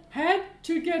people had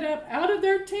to get up out of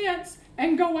their tents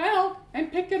and go out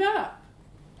and pick it up.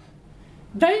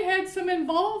 They had some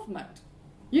involvement.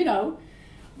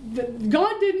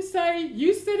 God didn't say,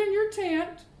 you sit in your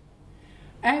tent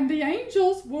and the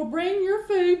angels will bring your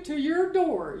food to your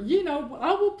door.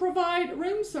 I will provide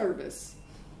room service.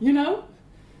 No.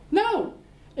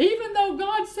 Even though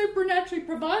God supernaturally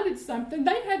provided something,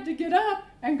 they had to get up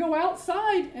and go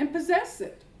outside and possess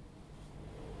it.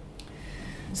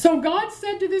 So God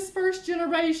said to this first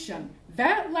generation,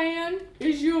 that land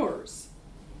is yours.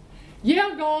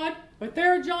 Yeah, God, but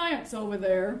there are giants over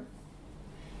there.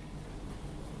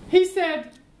 He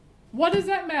said, what does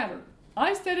that matter?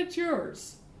 I said it's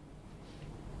yours.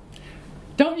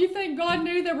 Don't you think God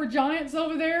knew there were giants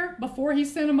over there before he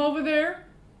sent them over there?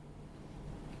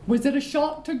 Was it a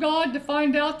shock to God to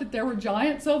find out that there were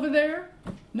giants over there?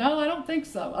 No, I don't think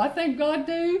so. I think God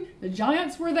knew the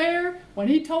giants were there when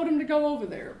he told him to go over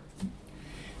there.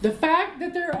 The fact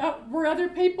that there were other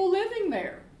people living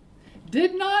there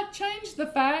did not change the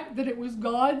fact that it was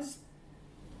God's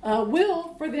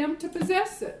will for them to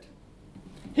possess it.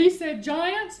 He said,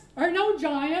 giants or no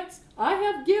giants, I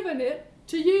have given it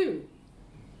to you.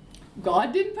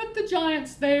 God didn't put the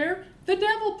giants there. The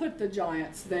devil put the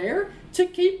giants there to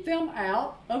keep them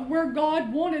out of where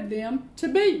God wanted them to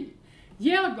be.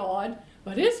 Yeah, God,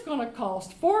 but it's going to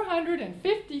cost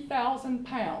 450,000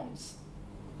 pounds.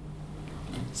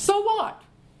 So what?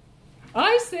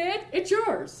 I said, it's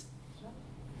yours.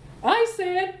 I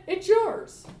said, it's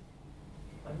yours.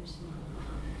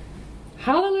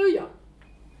 Hallelujah.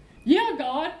 Yeah,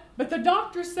 God, but the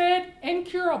doctor said,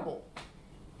 incurable.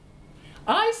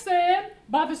 I said,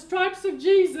 by the stripes of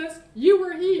Jesus, you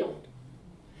were healed.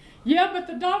 Yeah, but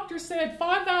the doctor said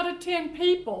 5 out of 10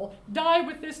 people die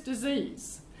with this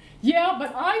disease. Yeah,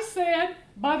 but I said,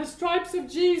 by the stripes of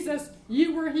Jesus,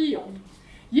 you were healed.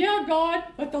 Yeah, God,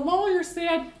 but the lawyer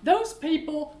said those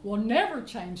people will never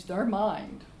change their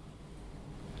mind.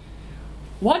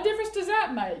 What difference does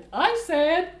that make? I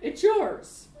said, it's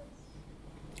yours.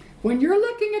 When you're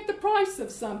looking at the price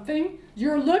of something,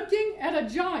 you're looking at a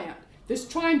giant that's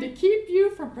trying to keep you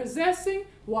from possessing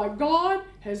what God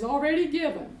has already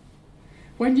given.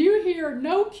 When you hear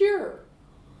no cure,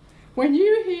 when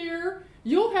you hear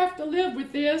you'll have to live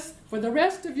with this for the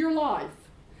rest of your life,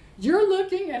 you're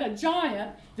looking at a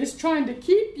giant that's trying to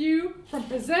keep you from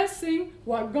possessing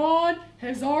what God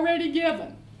has already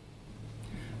given.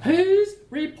 Whose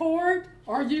report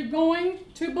are you going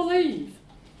to believe?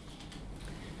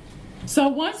 So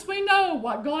once we know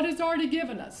what God has already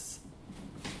given us,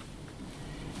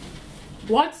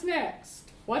 what's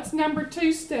next? What's number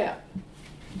 2 step?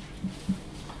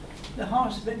 The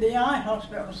eye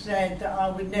hospital said that I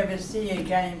would never see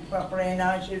again properly and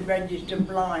I should register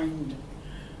blind.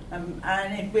 And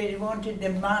if we wanted the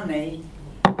money,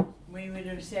 we would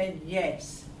have said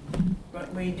yes.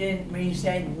 But we didn't, we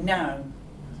said no.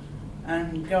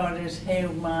 And God has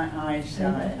healed my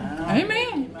eyesight. And I'm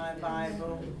Amen. reading my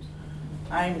Bible.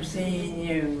 I'm seeing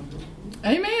you.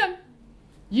 Amen.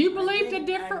 You believed a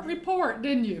different report,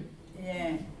 didn't you?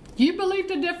 Yeah. You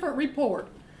believed a different report.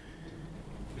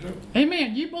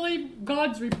 Amen. You believe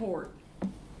God's report.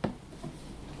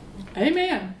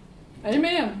 Amen.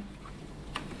 Amen.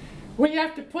 We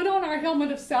have to put on our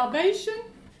helmet of salvation,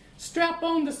 strap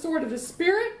on the sword of the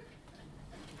Spirit,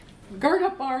 gird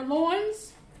up our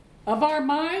loins of our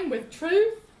mind with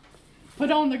truth, put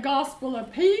on the gospel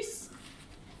of peace,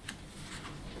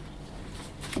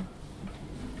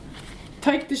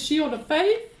 take the shield of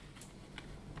faith,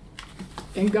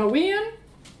 and go in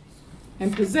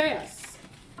and possess.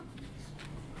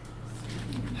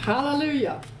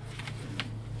 Hallelujah.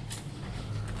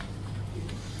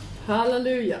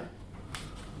 Hallelujah.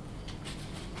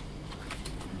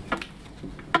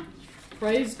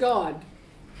 Praise God.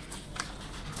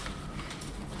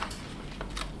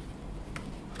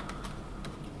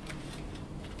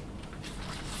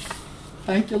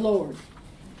 Thank you, Lord.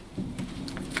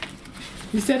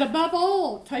 He said, above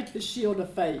all, take the shield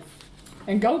of faith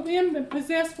and go in and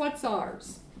possess what's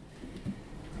ours.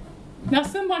 Now,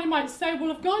 somebody might say, well,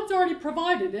 if God's already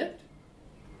provided it,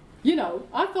 you know,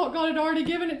 I thought God had already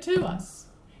given it to us.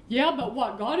 Yeah, but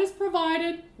what God has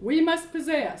provided, we must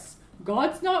possess.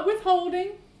 God's not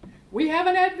withholding. We have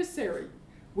an adversary.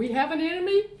 We have an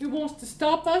enemy who wants to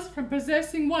stop us from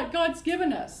possessing what God's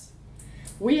given us.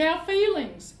 We have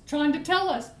feelings trying to tell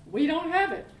us we don't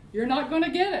have it. You're not going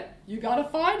to get it. You got to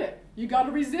fight it. You got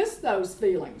to resist those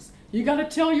feelings. You got to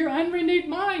tell your unrenewed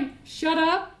mind, shut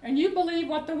up, and you believe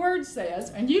what the Word says,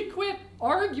 and you quit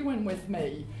arguing with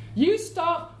me. You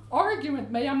stop arguing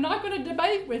with me. I'm not going to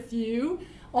debate with you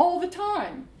all the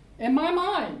time. In my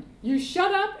mind, you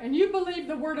shut up and you believe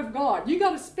the Word of God. You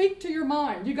got to speak to your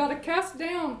mind. You got to cast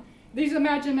down these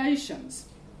imaginations.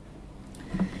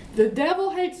 The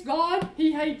devil hates God.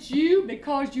 He hates you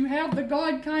because you have the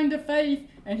God kind of faith,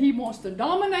 and he wants to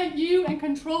dominate you and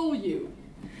control you.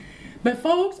 But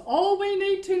folks, all we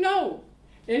need to know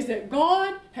is that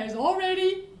God has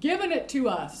already given it to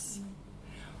us.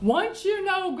 Once you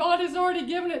know God has already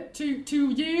given it to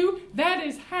you, that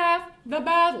is half the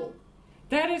battle.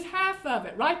 That is half of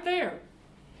it right there.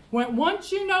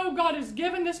 Once you know God has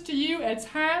given this to you, it's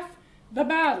half the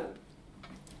battle.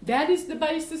 That is the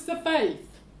basis of faith.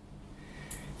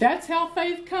 That's how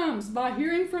faith comes, by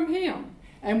hearing from Him.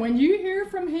 And when you hear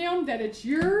from Him that it's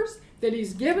yours, that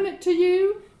He's given it to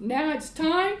you, now it's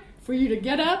time for you to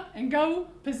get up and go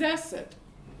possess it.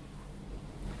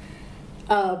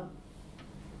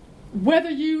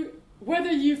 Whether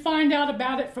you find out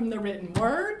about it from the written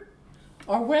Word,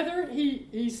 or whether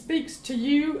He speaks to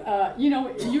you,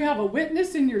 you have a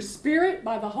witness in your spirit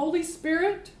by the Holy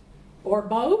Spirit, or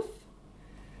both.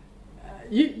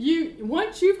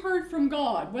 Once you've heard from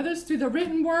God, whether it's through the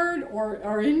written Word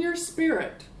or in your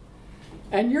spirit,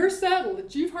 and you're settled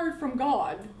that you've heard from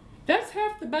God, that's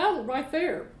half the battle right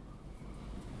there.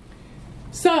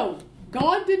 So,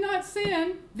 God did not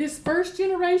send this first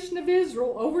generation of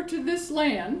Israel over to this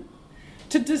land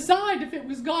to decide if it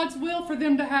was God's will for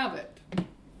them to have it.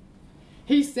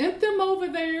 He sent them over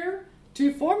there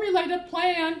to formulate a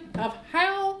plan of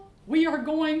how we are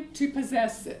going to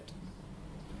possess it.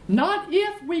 Not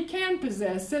if we can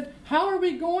possess it, how are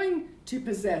we going to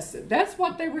possess it? That's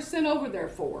what they were sent over there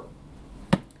for.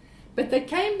 But they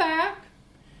came back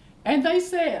and they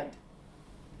said,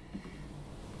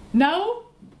 no,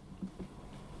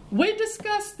 we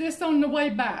discussed this on the way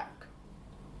back.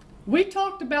 We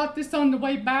talked about this on the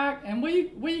way back, and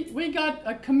we got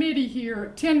a committee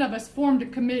here. 10 of us formed a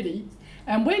committee,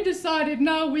 and we decided,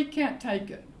 no, we can't take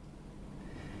it.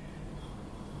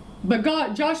 But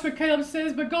Joshua Caleb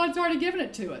says, but God's already given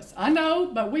it to us. I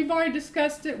know, but we've already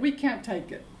discussed it. We can't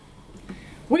take it.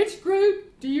 Which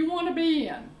group do you want to be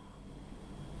in?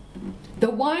 The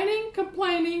whining,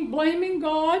 complaining, blaming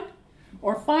God,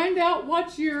 or find out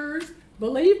what's yours,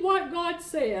 believe what God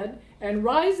said, and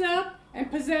rise up and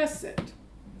possess it?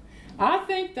 I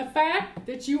think the fact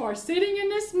that you are sitting in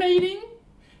this meeting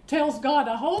tells God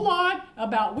a whole lot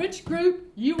about which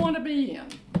group you want to be in.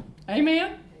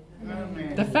 Amen?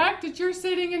 Amen. The fact that you're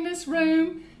sitting in this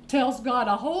room tells God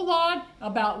a whole lot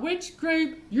about which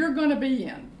group you're going to be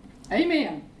in.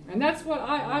 Amen. And that's what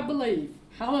I believe.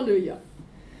 Hallelujah.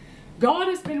 God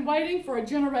has been waiting for a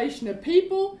generation of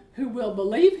people who will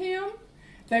believe him.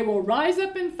 They will rise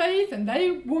up in faith and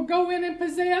they will go in and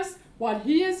possess what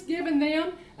he has given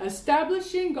them,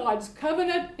 establishing God's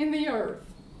covenant in the earth.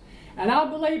 And I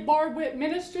believe Barwick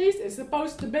Ministries is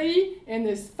supposed to be in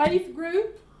this faith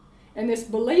group, in this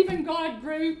believing God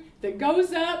group that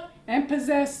goes up and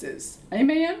possesses.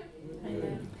 Amen?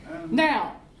 Amen.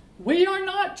 Now, we are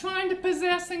not trying to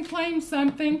possess and claim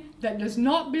something that does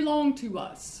not belong to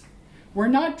us. We're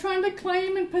not trying to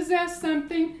claim and possess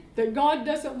something that God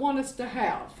doesn't want us to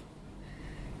have.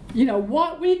 You know,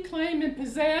 what we claim and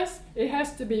possess, it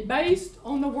has to be based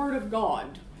on the Word of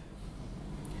God.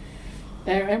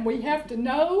 And we have to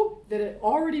know that it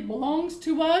already belongs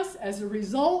to us as a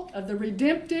result of the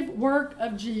redemptive work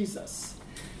of Jesus.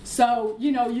 So,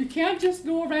 you know, you can't just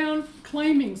go around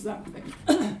claiming something.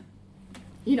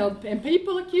 You know, and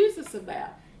people accuse us of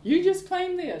that. You just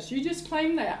claim this, you just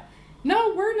claim that.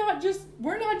 No, we're not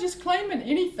just claiming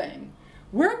anything.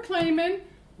 We're claiming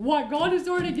what God has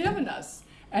already given us.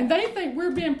 And they think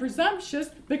we're being presumptuous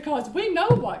because we know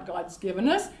what God's given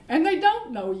us, and they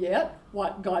don't know yet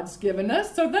what God's given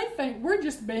us, so they think we're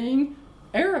just being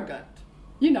arrogant.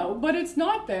 You know, but it's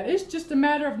not that. It's just a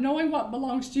matter of knowing what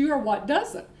belongs to you or what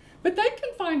doesn't. But they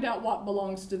can find out what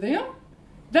belongs to them.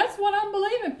 That's what I'm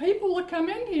believing. People will come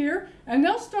in here and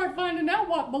they'll start finding out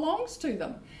what belongs to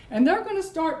them. And they're going to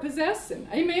start possessing.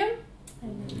 Amen?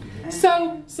 Amen.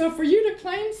 So for you to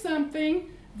claim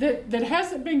something that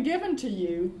hasn't been given to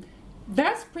you,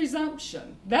 that's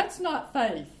presumption. That's not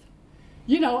faith.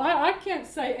 You know, I can't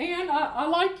say, Ann, I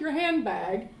like your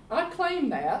handbag. I claim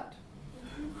that.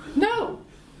 No,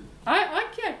 I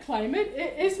can't claim it.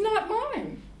 It's not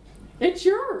mine. It's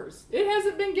yours. It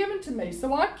hasn't been given to me.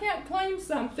 So I can't claim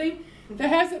something that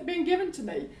hasn't been given to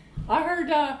me. I heard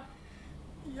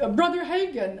Brother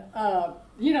Hagin,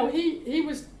 you know, he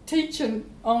was teaching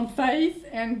on faith.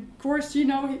 And, of course, you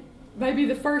know, maybe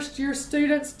the first year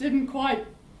students didn't quite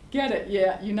get it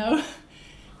yet, you know.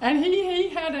 And he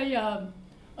had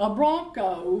a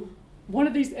Bronco, one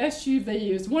of these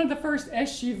SUVs, one of the first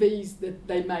SUVs that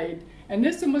they made. And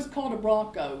this one was called a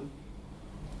Bronco.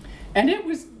 And it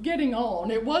was getting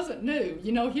on. It wasn't new.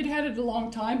 You know, he'd had it a long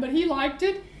time, but he liked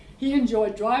it. He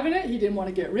enjoyed driving it. He didn't want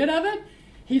to get rid of it.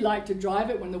 He liked to drive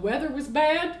it when the weather was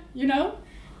bad, you know.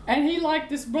 And he liked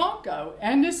this Bronco.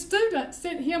 And this student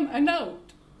sent him a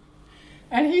note.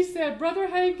 And he said, Brother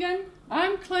Hagin,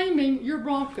 I'm claiming your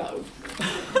Bronco.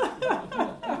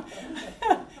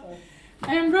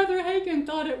 And Brother Hagin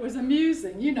thought it was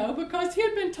amusing, you know, because he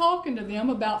had been talking to them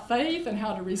about faith and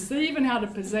how to receive and how to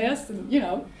possess, and, you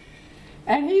know.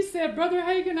 And he said, Brother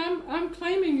Hagin, I'm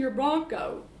claiming your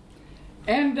Bronco.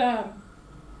 And,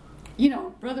 you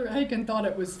know, Brother Hagin thought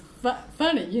it was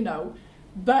funny, you know.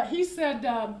 But he said,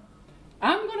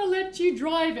 I'm going to let you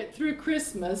drive it through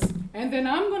Christmas, and then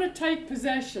I'm going to take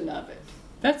possession of it.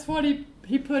 That's what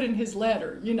he put in his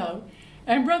letter, you know.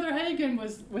 And Brother Hagin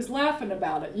was laughing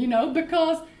about it, you know,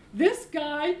 because this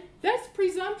guy, that's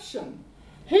presumption.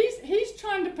 He's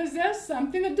trying to possess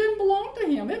something that didn't belong to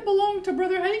him. It belonged to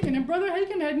Brother Hagin, and Brother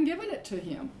Hagin hadn't given it to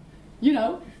him, you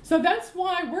know. So that's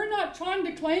why we're not trying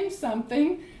to claim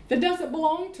something that doesn't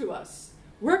belong to us.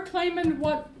 We're claiming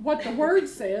what the Word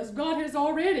says God has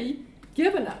already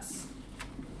given us.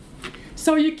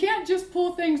 So you can't just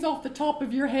pull things off the top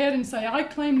of your head and say, I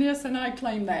claim this and I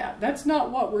claim that. That's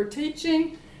not what we're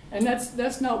teaching, and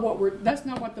that's not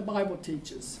what the Bible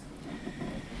teaches.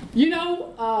 You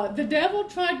know, the devil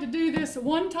tried to do this at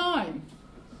one time.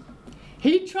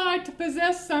 He tried to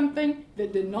possess something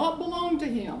that did not belong to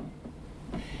him.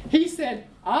 He said,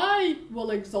 I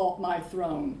will exalt my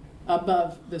throne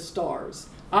above the stars.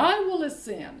 I will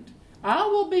ascend. I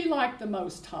will be like the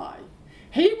Most High.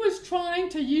 He was trying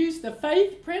to use the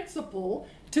faith principle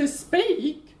to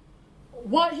speak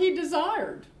what he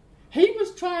desired. He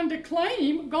was trying to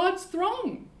claim God's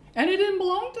throne, and it didn't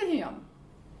belong to him.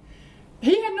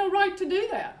 He had no right to do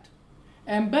that.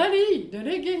 And buddy, did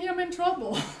it get him in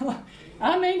trouble?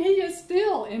 I mean, he is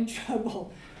still in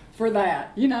trouble for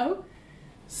that, you know.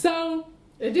 So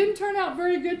it didn't turn out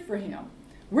very good for him.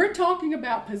 We're talking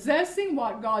about possessing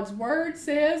what God's Word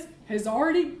says has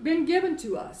already been given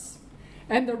to us.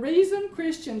 And the reason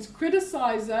Christians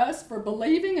criticize us for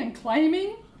believing and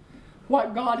claiming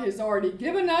what God has already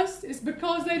given us is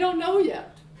because they don't know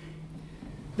yet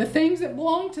the things that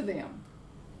belong to them.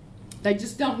 They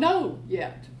just don't know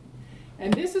yet.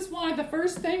 And this is why the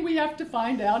first thing we have to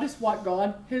find out is what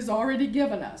God has already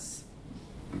given us.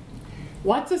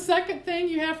 What's the second thing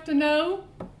you have to know?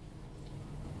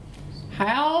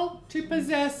 How to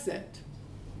possess it.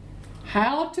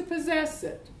 How to possess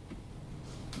it.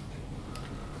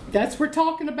 That's we're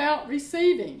talking about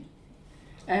receiving.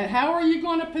 And how are you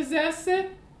going to possess it?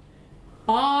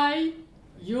 By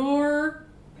your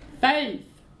faith.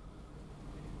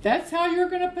 That's how you're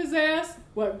going to possess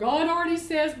what God already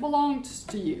says belongs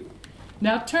to you.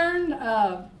 Now turn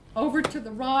over to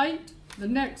the right, the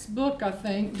next book, I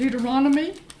think,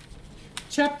 Deuteronomy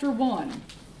chapter 1.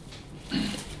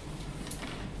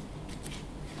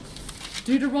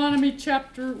 Deuteronomy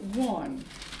chapter 1.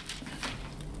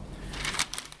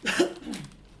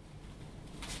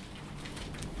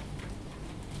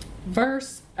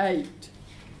 Verse 8.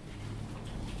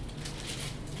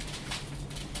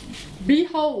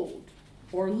 Behold,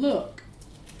 or look,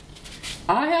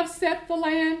 I have set the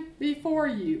land before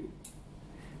you.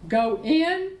 Go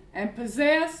in and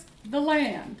possess the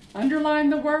land. Underline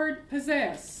the word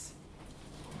possess.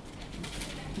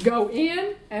 Go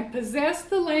in and possess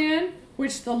the land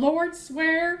which the Lord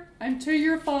sware unto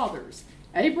your fathers,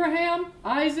 Abraham,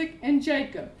 Isaac, and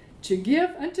Jacob, to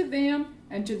give unto them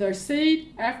and to their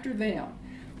seed after them.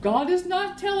 God is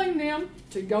not telling them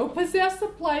to go possess a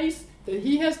place that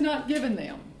He has not given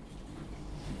them.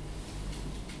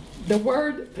 The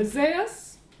word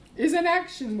possess is an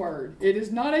action word. It is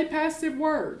not a passive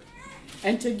word.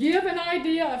 And to give an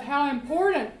idea of how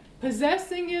important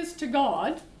possessing is to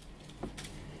God,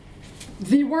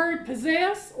 the word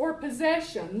possess or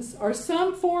possessions, or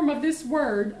some form of this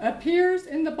word, appears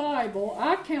in the Bible.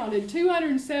 I counted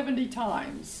 270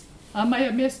 times. I may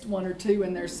have missed one or two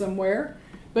in there somewhere,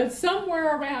 but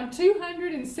somewhere around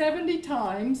 270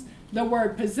 times the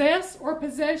word possess or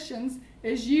possessions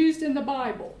is used in the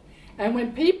Bible. And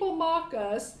when people mock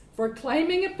us for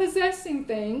claiming and possessing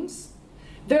things,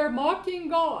 they're mocking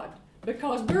God,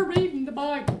 because we're reading the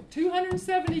Bible.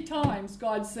 270 times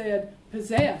God said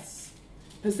possess,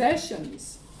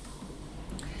 possessions.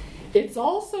 It's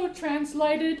also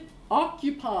translated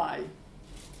occupy.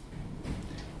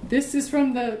 This is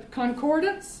from the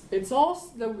concordance. It's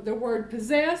also the word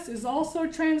possess is also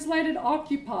translated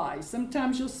occupy.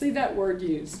 Sometimes you'll see that word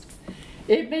used.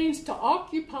 It means to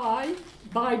occupy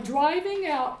by driving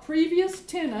out previous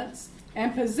tenants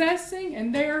and possessing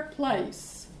in their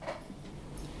place.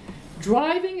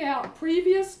 Driving out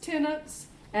previous tenants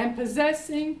and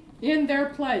possessing in their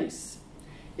place.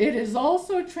 It is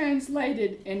also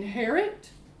translated inherit,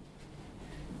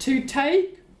 to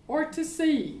take, or to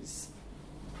seize.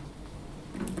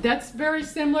 That's very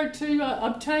similar to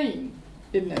obtain,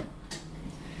 isn't it?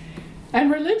 And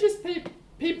religious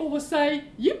people will say,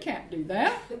 you can't do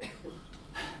that.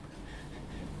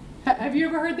 Have you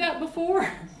ever heard that before?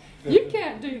 You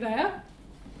can't do that.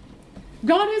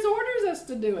 God has orders us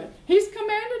to do it. He's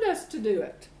commanded us to do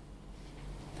it.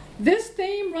 This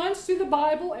theme runs through the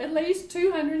Bible at least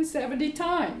 270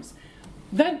 times.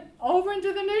 Then over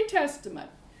into the New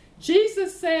Testament,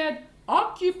 Jesus said,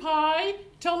 occupy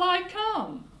till I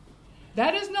come.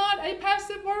 That is not a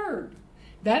passive word.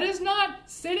 That is not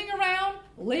sitting around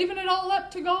leaving it all up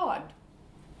to God.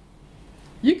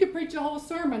 You could preach a whole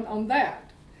sermon on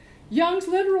that. Young's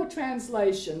literal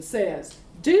translation says,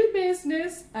 do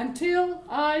business until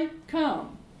I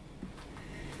come.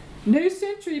 New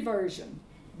Century Version,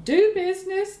 do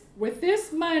business with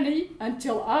this money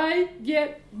until I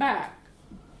get back.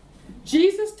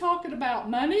 Jesus talking about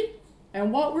money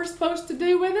and what we're supposed to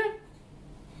do with it?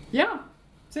 Yeah,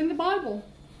 it's in the Bible.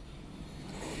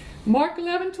 Mark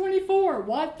 11:24,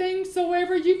 what things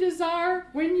soever you desire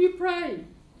when you pray,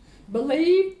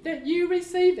 believe that you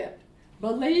receive it.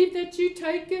 Believe that you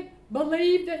take it.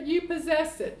 Believe that you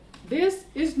possess it. This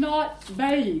is not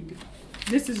vague.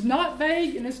 This is not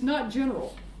vague and it's not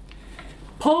general.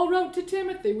 Paul wrote to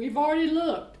Timothy, we've already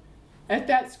looked at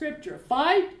that scripture.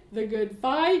 Fight the good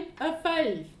fight of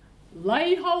faith.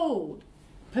 Lay hold.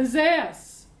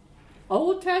 Possess.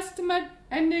 Old Testament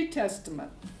and New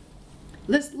Testament.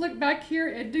 Let's look back here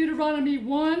at Deuteronomy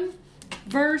 1,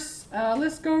 verse,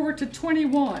 let's go over to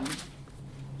 21.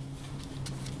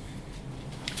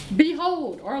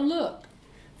 Behold, or look,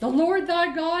 the Lord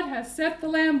thy God hath set the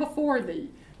land before thee.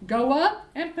 Go up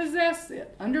and possess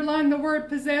it. Underline the word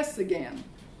possess again.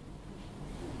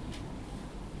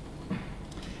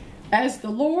 As the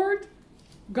Lord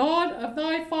God of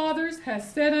thy fathers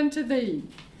hath said unto thee,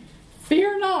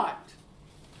 fear not,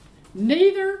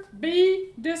 neither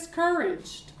be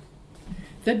discouraged.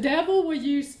 The devil will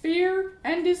use fear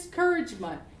and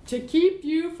discouragement to keep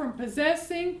you from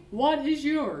possessing what is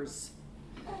yours.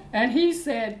 And he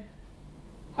said,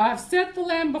 I've set the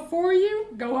land before you.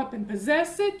 Go up and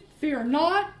possess it. Fear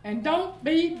not, and don't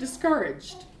be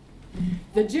discouraged.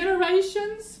 The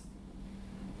generations,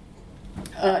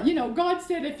 God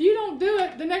said, if you don't do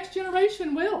it, the next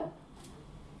generation will.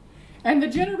 And the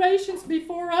generations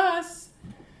before us,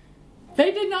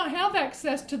 They did not have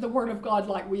access to the Word of God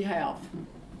like we have.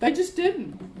 They just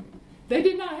didn't. They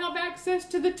did not have access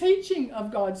to the teaching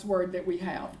of God's Word that we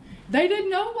have. They didn't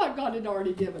know what God had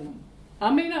already given them.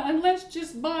 I mean, unless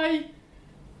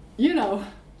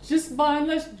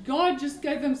God just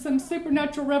gave them some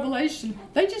supernatural revelation,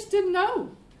 they just didn't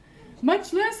know,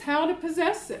 much less how to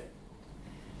possess it.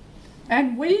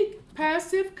 And weak,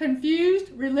 passive,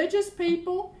 confused, religious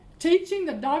people teaching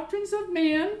the doctrines of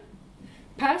men,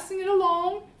 passing it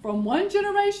along from one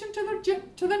generation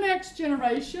to the next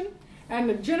generation, and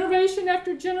the generation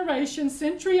after generation,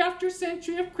 century after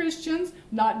century of Christians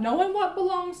not knowing what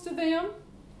belongs to them,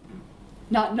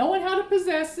 not knowing how to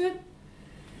possess it.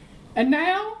 And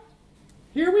now,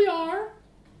 here we are,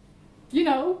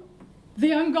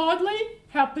 the ungodly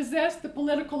have possessed the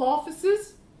political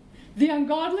offices. The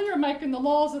ungodly are making the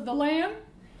laws of the land,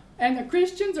 and the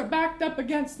Christians are backed up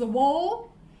against the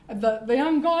wall. The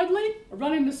ungodly are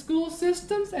running the school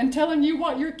systems and telling you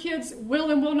what your kids will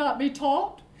and will not be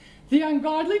taught. The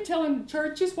ungodly telling the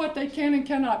churches what they can and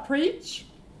cannot preach.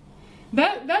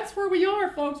 That's where we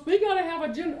are, folks. We got to have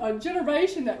a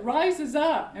generation that rises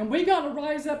up, and we got to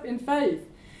rise up in faith.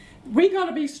 We got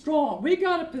to be strong. We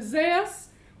got to possess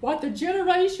what the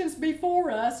generations before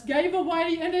us gave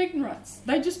away in ignorance.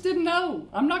 They just didn't know.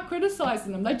 I'm not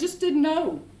criticizing them. They just didn't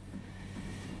know.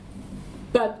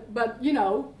 But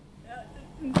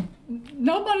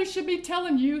nobody should be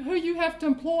telling you who you have to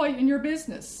employ in your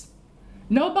business.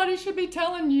 Nobody should be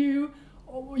telling you,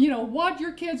 what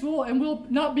your kids will and will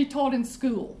not be taught in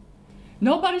school.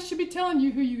 Nobody should be telling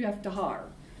you who you have to hire.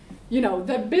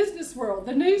 The business world,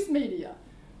 the news media.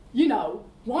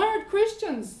 Why aren't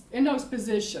Christians in those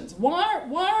positions? Why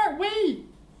aren't we?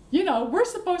 We're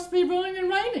supposed to be ruling and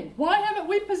reigning. Why haven't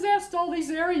we possessed all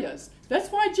these areas? That's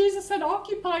why Jesus said,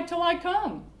 "Occupy till I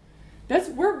come."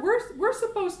 We're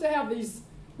supposed to have these.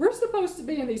 We're supposed to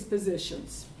be in these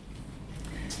positions.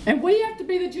 And we have to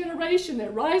be the generation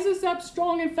that rises up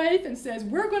strong in faith and says,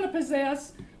 we're going to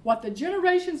possess what the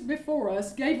generations before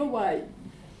us gave away.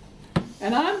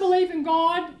 And I'm believing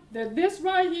God that this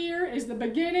right here is the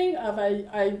beginning of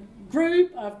a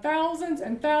group of thousands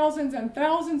and thousands and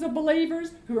thousands of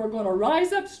believers who are going to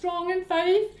rise up strong in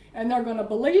faith, and they're going to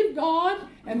believe God,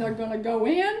 and they're going to go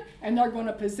in, and they're going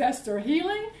to possess their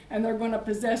healing, and they're going to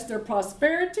possess their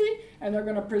prosperity, and they're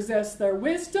going to possess their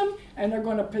wisdom, and they're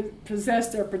going to possess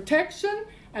their protection,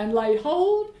 and lay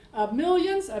hold of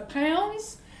millions of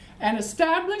pounds, and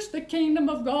establish the kingdom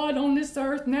of God on this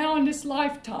earth now in this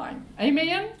lifetime.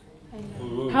 Amen?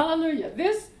 Amen. Hallelujah.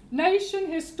 This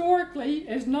nation historically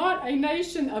is not a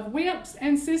nation of wimps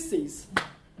and sissies.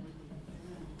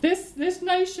 This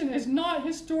nation is not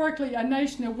historically a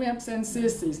nation of wimps and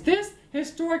sissies. This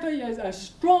historically is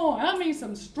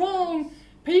some strong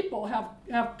people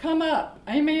have come up.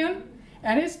 Amen?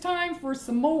 And it's time for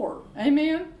some more.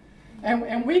 Amen?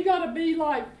 And we got to be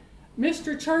like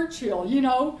Mr. Churchill,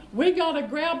 we got to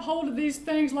grab hold of these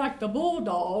things like the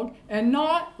bulldog and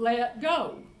not let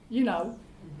go. You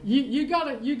got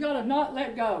to not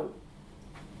let go.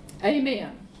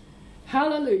 Amen.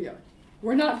 Hallelujah.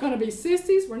 We're not going to be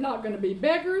sissies. We're not going to be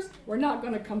beggars. We're not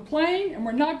going to complain, and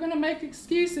we're not going to make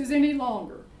excuses any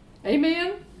longer.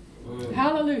 Amen? Amen.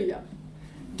 Hallelujah.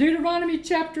 Deuteronomy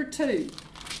chapter 2,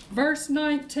 verse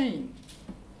 19.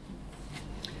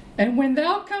 And when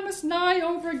thou comest nigh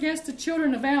over against the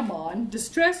children of Ammon,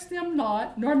 distress them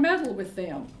not, nor meddle with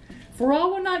them. For I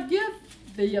will not give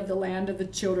thee of the land of the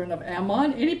children of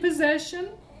Ammon any possession,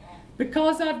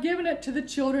 because I've given it to the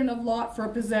children of Lot for a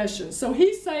possession. So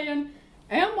he's saying,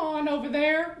 Ammon over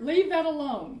there, leave that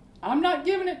alone. I'm not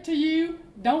giving it to you.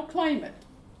 Don't claim it.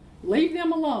 Leave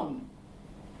them alone.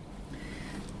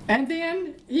 And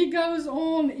then he goes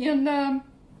on in...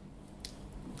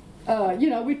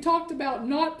 we talked about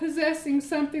not possessing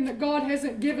something that God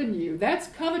hasn't given you. That's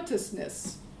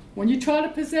covetousness. When you try to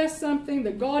possess something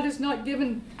that God has not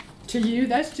given to you,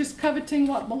 that's just coveting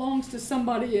what belongs to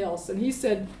somebody else. And he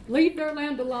said, leave their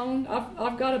land alone.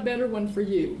 I've got a better one for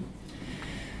you.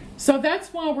 So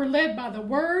that's why we're led by the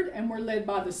Word, and we're led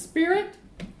by the Spirit,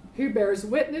 who bears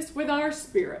witness with our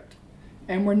spirit.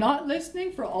 And we're not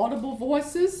listening for audible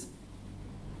voices.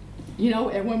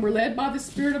 And when we're led by the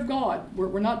Spirit of God,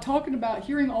 we're not talking about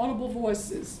hearing audible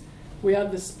voices. We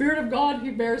have the Spirit of God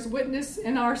who bears witness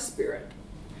in our spirit.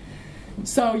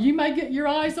 So you may get your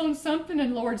eyes on something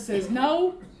and the Lord says,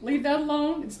 no, leave that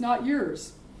alone. It's not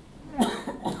yours.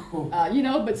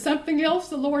 But something else,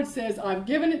 the Lord says, I've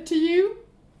given it to you.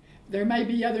 There may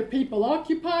be other people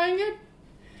occupying it.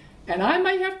 And I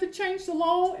may have to change the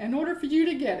law in order for you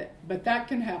to get it. But that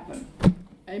can happen.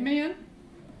 Amen?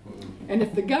 And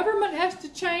if the government has to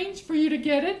change for you to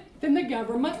get it, then the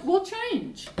government will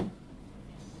change.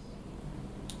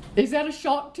 Is that a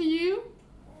shock to you?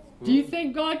 Do you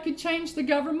think God could change the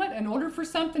government in order for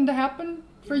something to happen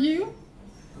for you?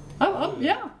 Oh,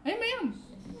 yeah. Amen.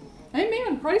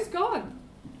 Amen. Praise God.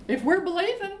 If we're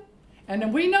believing,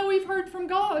 and we know we've heard from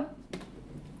God.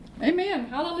 Amen.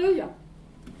 Hallelujah.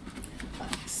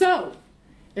 So,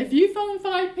 if you phone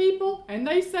 5 people and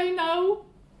they say no,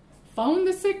 phone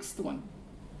the 6th one.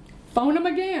 Phone them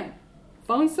again.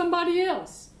 Phone somebody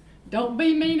else. Don't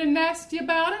be mean and nasty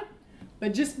about it,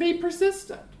 but just be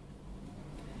persistent.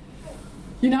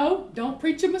 You know, don't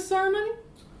preach them a sermon.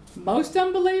 Most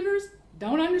unbelievers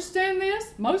don't understand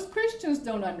this. Most Christians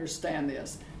don't understand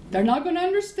this. They're not going to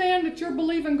understand that you're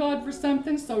believing God for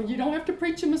something, so you don't have to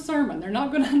preach them a sermon. They're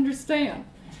not going to understand.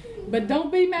 But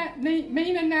don't be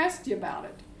mean and nasty about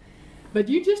it. But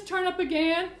you just turn up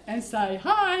again and say,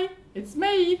 "Hi, it's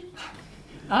me.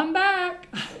 I'm back."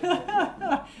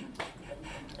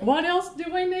 What else do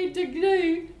we need to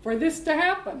do for this to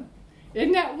happen?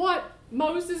 Isn't that what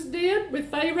Moses did with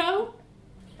Pharaoh?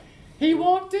 He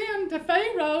walked in to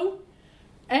Pharaoh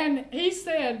and he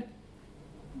said,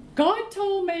 "God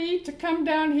told me to come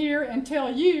down here and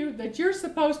tell you that you're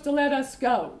supposed to let us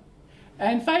go."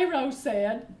 And Pharaoh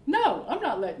said, "No, I'm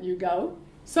not letting you go."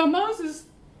 So Moses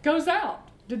goes out.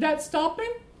 Did that stop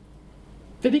him?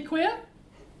 Did he quit?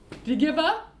 Did he give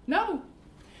up? No.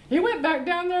 He went back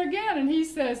down there again and he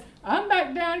says, "I'm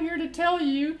back down here to tell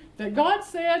you that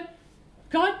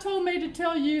God told me to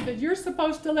tell you that you're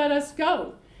supposed to let us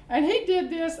go." And he did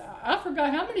this, I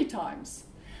forgot how many times.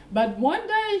 But one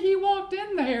day he walked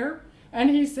in there and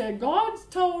he said, "God's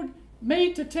told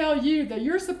me to tell you that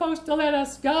you're supposed to let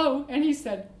us go." And he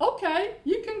said, "Okay,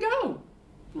 you can go."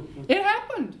 It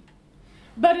happened.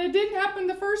 But it didn't happen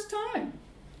the first time.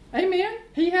 Amen?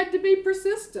 He had to be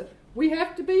persistent. We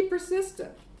have to be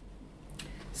persistent.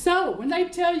 So, when they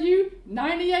tell you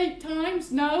 98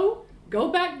 times no, go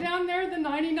back down there the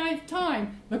 99th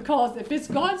time. Because if it's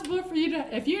God's will for you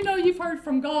to, if you know you've heard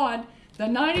from God, the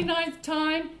 99th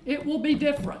time, it will be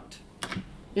different.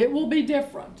 It will be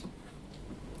different.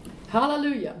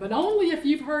 Hallelujah. But only if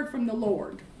you've heard from the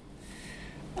Lord.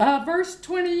 Verse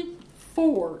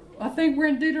 24. I think we're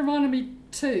in Deuteronomy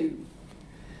 2.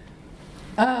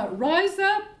 "Rise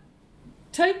up,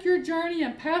 take your journey,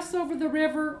 and pass over the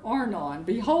river Arnon.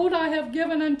 Behold, I have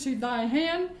given unto thy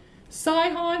hand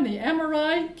Sihon the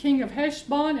Amorite, king of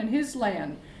Heshbon, and his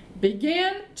land.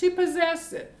 Begin to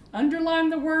possess it." Underline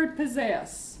the word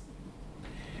possess.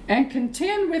 "And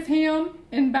contend with him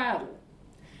in battle.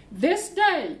 This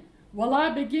day will I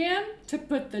begin to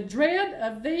put the dread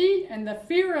of thee and the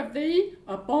fear of thee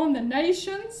upon the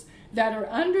nations that are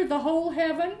under the whole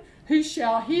heaven, who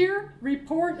shall hear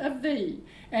report of thee,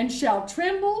 and shall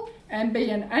tremble and be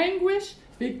in anguish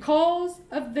because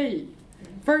of thee."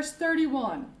 Verse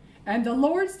 31. "And the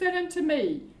Lord said unto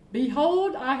me,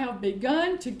 Behold, I have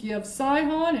begun to give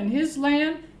Sihon and his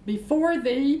land before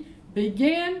thee.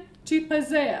 Begin to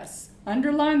possess."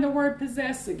 Underline the word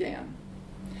possess again.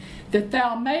 "That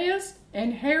thou mayest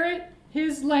inherit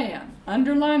his land."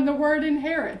 Underline the word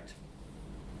inherit.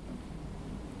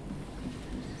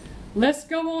 Let's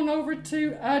go on over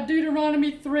to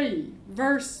Deuteronomy 3,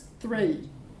 verse 3.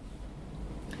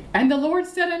 "And the Lord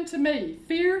said unto me,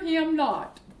 Fear him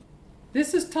not."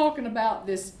 This is talking about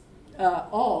this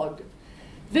Og.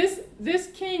 This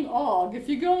King Og, if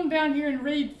you go on down here and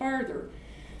read further,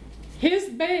 his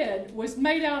bed was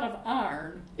made out of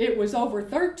iron. It was over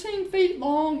 13 feet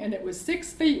long and it was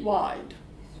 6 feet wide.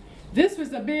 This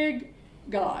was a big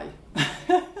guy.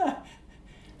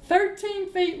 13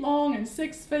 feet long and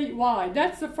 6 feet wide.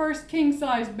 That's the first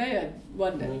king-size bed,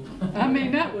 wasn't it? I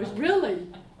mean, that was really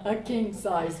a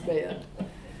king-size bed.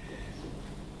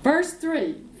 Verse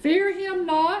 3. "Fear him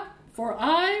not, for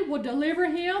I will deliver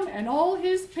him and all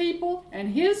his people and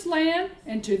his land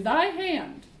into thy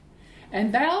hand.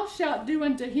 And thou shalt do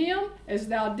unto him as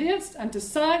thou didst unto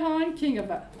Sihon, king of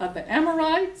the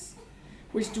Amorites,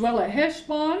 which dwell at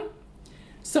Heshbon.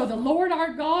 So the Lord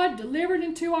our God delivered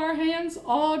into our hands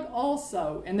Og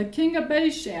also, and the king of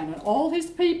Bashan, and all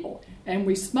his people. And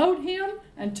we smote him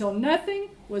until nothing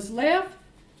was left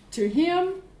to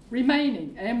him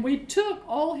remaining. And we took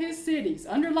all his cities."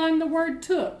 Underline the word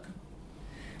took.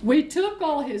 "We took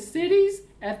all his cities.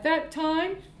 At that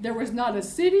time there was not a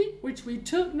city which we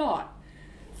took not.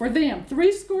 For them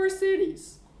 60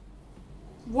 cities."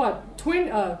 What?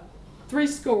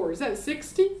 60? Is that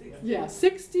 60? Yeah,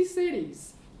 60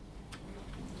 cities.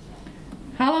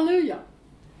 Hallelujah.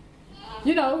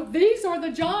 You know, these are the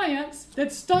giants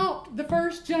that stopped the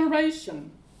first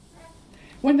generation.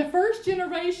 When the first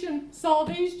generation saw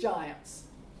these giants,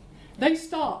 they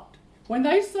stopped. When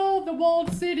they saw the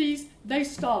walled cities, they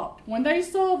stopped. When they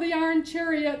saw the iron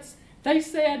chariots, they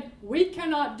said, we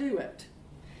cannot do it.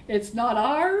 It's not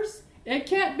ours, it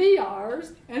can't be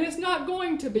ours, and it's not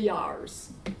going to be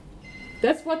ours.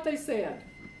 That's what they said.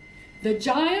 The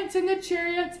giants and the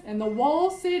chariots and the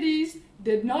walled cities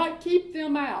did not keep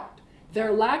them out.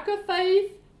 Their lack of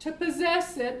faith to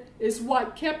possess it is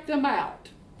what kept them out.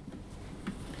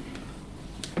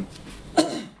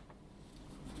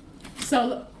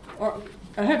 So,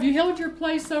 have you held your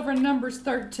place over in Numbers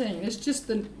 13? It's just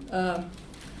the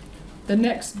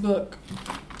next book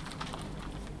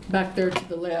back there to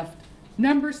the left.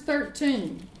 Numbers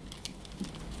 13.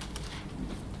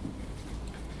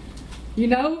 You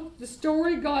know the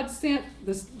story. God sent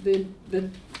the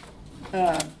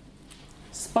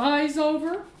spies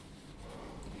over.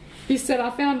 He said, I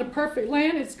found a perfect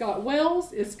land. It's got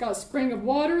wells. It's got spring of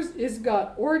waters. It's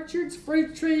got orchards,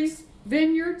 fruit trees,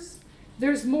 vineyards.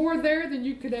 There's more there than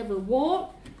you could ever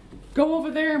want. Go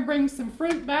over there and bring some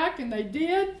fruit back. And they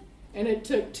did. And it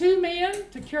took 2 men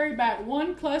to carry back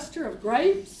 1 cluster of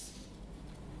grapes.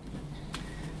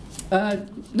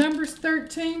 Numbers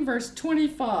 13, verse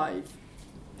 25.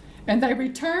 And they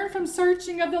returned from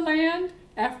searching of the land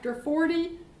after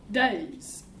 40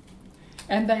 days.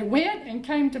 And they went and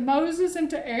came to Moses and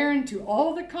to Aaron, to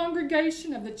all the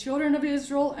congregation of the children of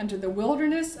Israel, and to the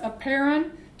wilderness of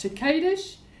Paran, to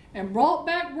Kadesh, and brought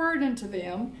back word unto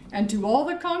them, and to all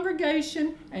the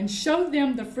congregation, and showed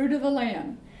them the fruit of the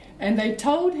land. And they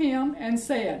told him and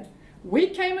said, we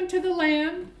came into the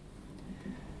land,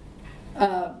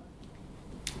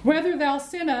 whither thou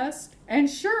sent us, and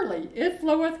surely it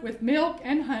floweth with milk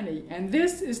and honey, and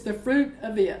this is the fruit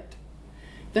of it.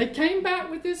 They came back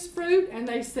with this fruit, and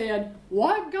they said,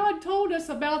 what God told us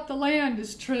about the land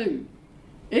is true.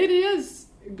 It is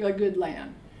a good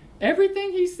land.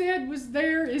 Everything he said was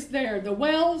there is there. The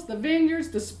wells, the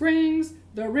vineyards, the springs,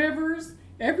 the rivers,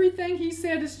 everything he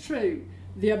said is true.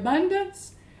 The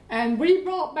abundance, and we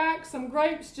brought back some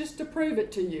grapes just to prove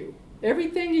it to you.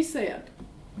 Everything he said.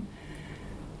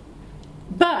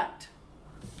 But,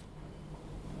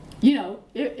 you know,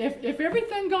 if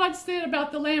everything God said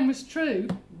about the land was true,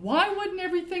 why wouldn't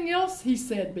everything else he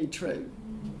said be true?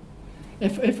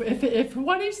 If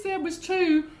what he said was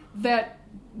true, that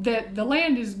the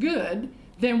land is good,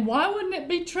 then why wouldn't it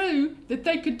be true that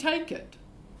they could take it?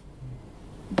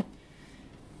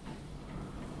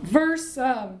 Verse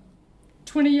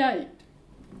 28.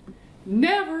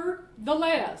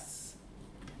 Nevertheless.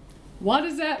 What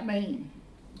does that mean?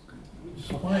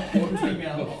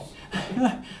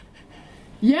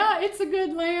 Yeah, it's a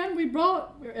good land. We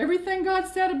brought everything God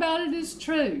said about it is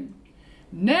true.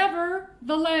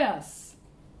 Nevertheless.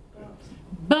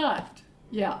 But.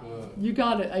 Yeah, you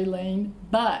got it, Aileen.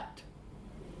 But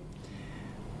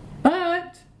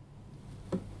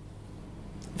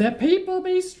the people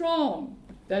be strong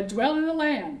that dwell in the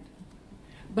land.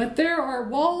 But there are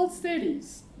walled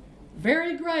cities,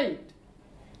 very great.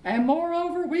 And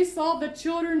moreover, we saw the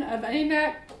children of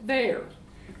Anak there.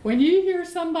 When you hear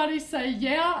somebody say,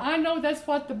 yeah, I know that's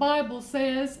what the Bible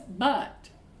says, but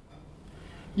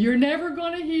you're never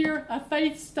going to hear a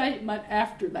faith statement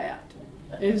after that.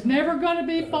 It's never going to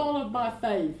be followed by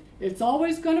faith. It's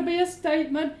always going to be a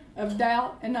statement of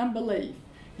doubt and unbelief.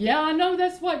 Yeah, I know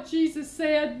that's what Jesus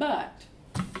said, but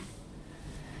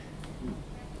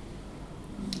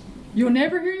you'll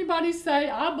never hear anybody say,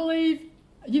 I believe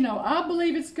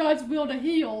it's God's will to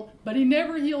heal, but he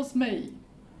never heals me.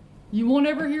 You won't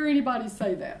ever hear anybody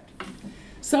say that.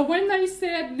 So when they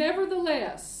said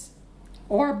nevertheless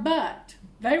or but,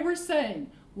 they were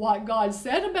saying what God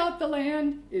said about the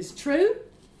land is true.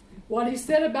 What he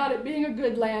said about it being a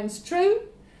good land is true.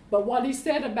 But what he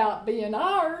said about being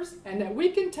ours and that we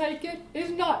can take it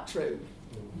is not true.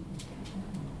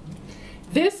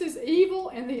 This is evil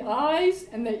in the eyes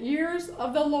and the ears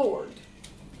of the Lord.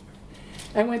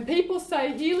 And when people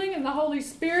say healing in the Holy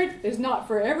Spirit is not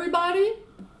for everybody,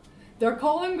 they're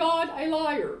calling God a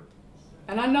liar.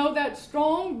 And I know that's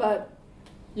strong, but,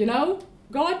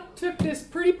 God took this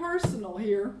pretty personal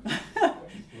here.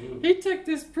 He took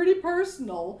this pretty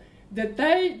personal that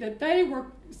they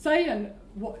were saying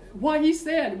what he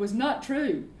said was not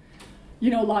true.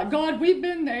 Like, God, we've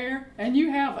been there and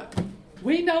you haven't.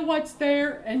 We know what's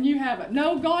there and you haven't.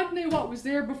 No, God knew what was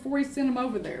there before he sent them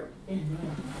over there.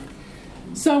 Amen.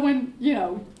 So when,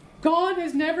 God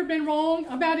has never been wrong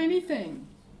about anything.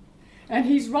 And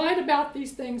he's right about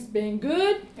these things being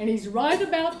good, and he's right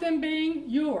about them being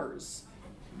yours.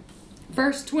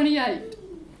 Verse 28.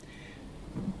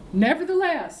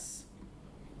 Nevertheless,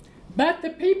 But the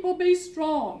people be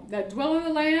strong that dwell in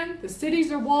the land. The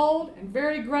cities are walled and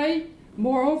very great.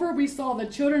 Moreover, we saw the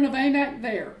children of Anak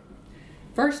there.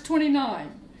 Verse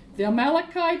 29. The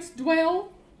Amalekites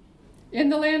dwell in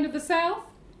the land of the south,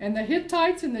 and the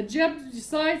Hittites and the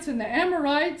Jebusites and the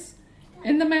Amorites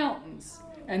in the mountains.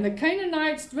 And the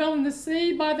Canaanites dwell in the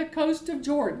sea by the coast of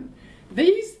Jordan.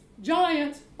 These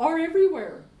giants are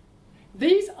everywhere.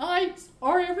 These ites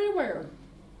are everywhere.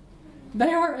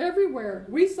 They are everywhere.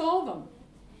 We saw them.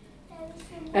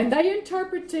 And they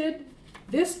interpreted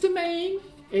this to mean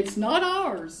it's not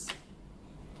ours.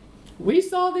 We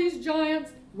saw these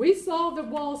giants. We saw the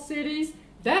walled cities.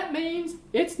 That means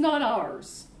it's not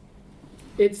ours.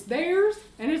 It's theirs,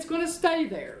 and it's going to stay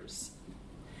theirs.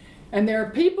 And there are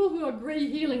people who agree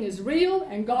healing is real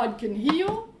and God can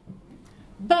heal,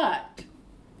 but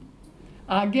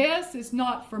I guess it's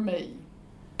not for me.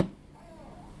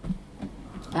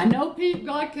 I know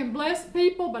God can bless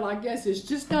people, but I guess it's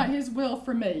just not His will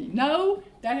for me. No,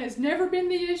 that has never been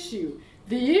the issue.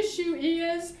 The issue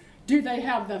is, do they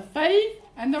have the faith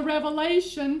and the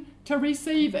revelation to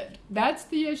receive it? That's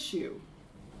the issue.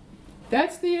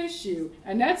 That's the issue.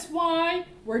 And that's why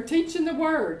we're teaching the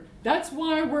Word. That's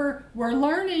why we're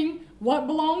learning what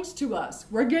belongs to us.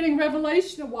 We're getting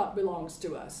revelation of what belongs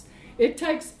to us. It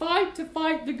takes fight to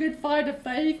fight the good fight of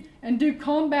faith and do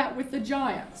combat with the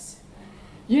giants.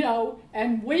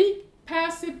 And weak,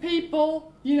 passive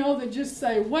people, that just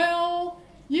say, well,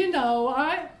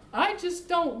 I just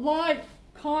don't like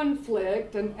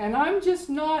conflict, and I'm just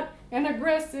not an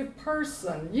aggressive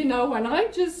person, and I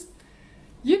just,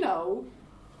 they're going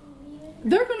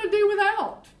to do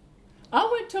without. I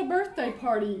went to a birthday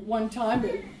party one time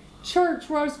at church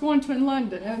where I was going to in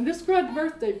London, and this girl had a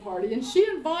birthday party, and she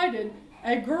invited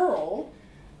a girl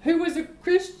who was a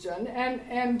Christian,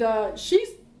 and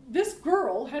this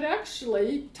girl had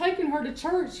actually taken her to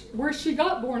church where she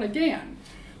got born again.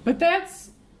 But that's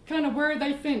kind of where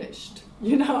they finished,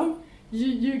 You're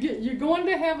going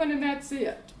to heaven and that's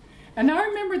it. And I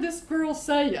remember this girl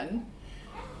saying,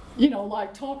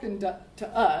 like talking to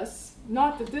us,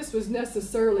 not that this was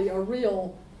necessarily a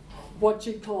real, what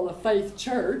you'd call a faith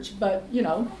church, but,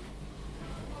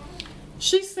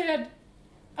 she said,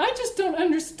 I just don't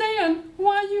understand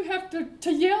why you have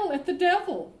to yell at the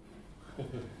devil.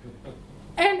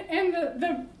 And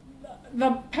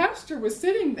the pastor was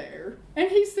sitting there, and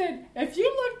he said, if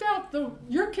you looked out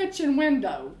your kitchen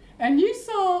window and you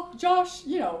saw Josh,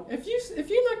 if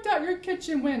you looked out your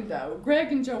kitchen window,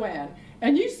 Greg and Joanne,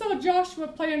 and you saw Joshua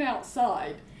playing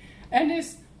outside, and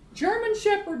this German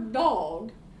Shepherd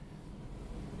dog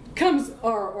comes,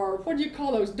 or what do you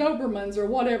call those, Dobermans or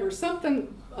whatever,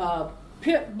 something,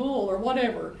 pit bull or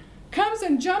whatever, comes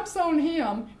and jumps on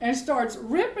him and starts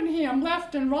ripping him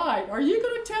left and right, are you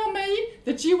going to tell me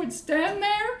that you would stand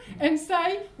there and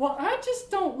say, well, I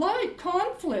just don't like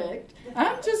conflict.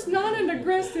 I'm just not an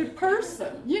aggressive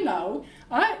person.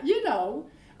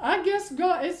 I guess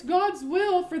it's God's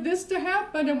will for this to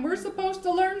happen and we're supposed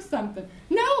to learn something.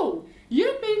 No,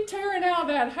 you'd be tearing out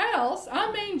that house.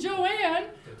 I mean, Joanne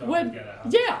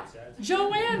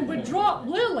would drop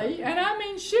Lily,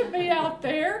 and she'd be out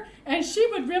there, and she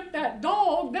would rip that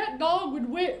dog. That dog would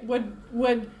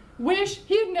wish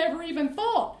he'd never even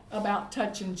thought about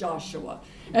touching Joshua.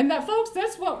 And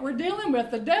that's what we're dealing with.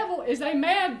 The devil is a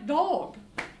mad dog,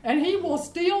 and he will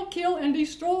steal, kill, and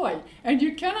destroy. And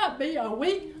you cannot be a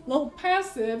weak, little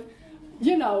passive,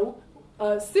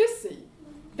 sissy.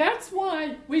 That's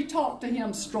why we talk to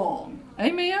him strong.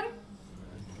 Amen?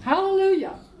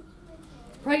 Hallelujah.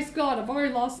 Praise God, I've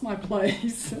already lost my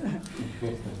place.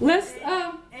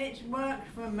 It's worked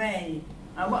for me.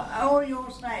 All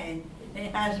you're saying,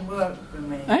 it has worked for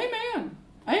me. Amen.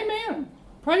 Amen.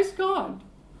 Praise God.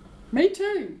 Me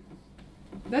too.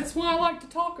 That's why I like to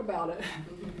talk about it.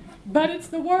 But it's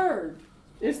the Word.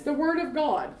 It's the Word of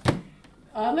God.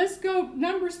 Let's go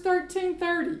Numbers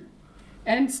 13:30.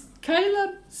 And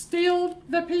Caleb stilled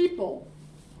the people.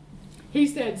 He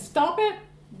said, stop it,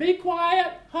 be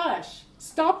quiet, hush.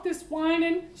 Stop this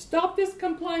whining, stop this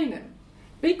complaining.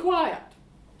 Be quiet.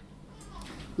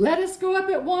 Let us go up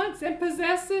at once and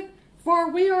possess it, for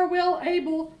we are well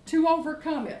able to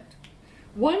overcome it.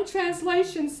 One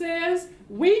translation says,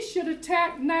 we should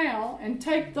attack now and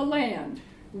take the land.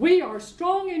 We are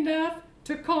strong enough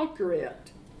to conquer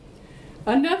it.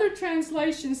 Another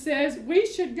translation says, we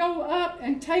should go up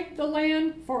and take the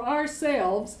land for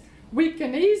ourselves. We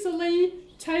can easily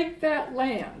take that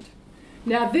land.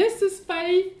 Now this is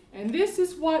faith, and this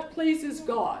is what pleases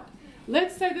God.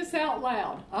 Let's say this out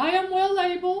loud. I am well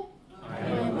able,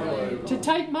 to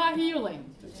take my healing.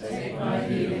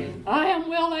 I am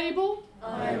well able,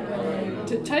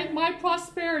 to take my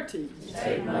prosperity.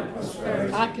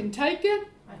 I can take it,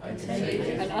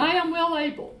 and I am well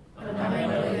able.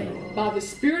 By the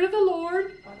Spirit of the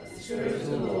Lord,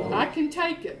 I can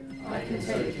take it.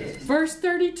 Verse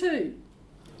 32.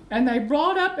 And they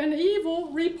brought up an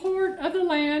evil report of the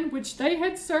land which they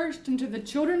had searched unto the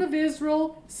children of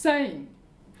Israel, saying,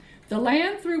 The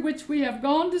land through which we have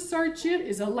gone to search it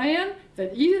is a land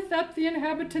that eateth up the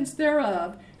inhabitants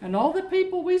thereof, and all the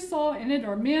people we saw in it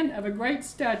are men of a great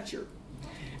stature.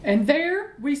 And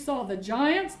there we saw the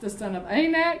giants, the son of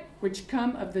Anak, which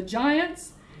come of the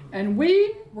giants, and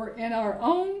we were in our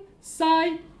own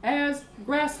sight as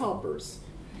grasshoppers.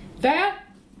 That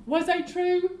was a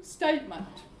true statement.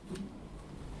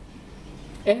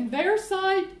 In their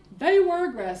sight, they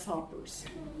were grasshoppers.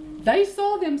 They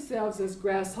saw themselves as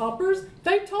grasshoppers.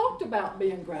 They talked about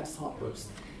being grasshoppers.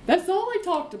 That's all they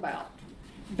talked about.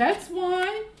 That's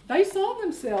why they saw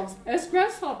themselves as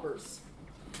grasshoppers.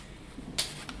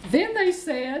 Then they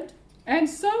said, and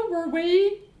so were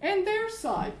we in their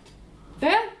sight.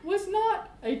 That was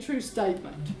not a true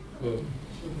statement.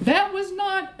 That was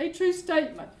not a true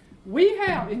statement. We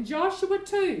have, in Joshua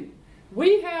 2,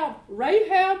 we have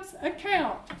Rahab's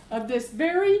account of this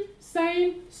very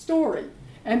same story.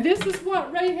 And this is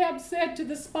what Rahab said to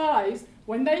the spies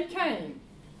when they came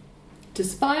to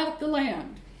spy out the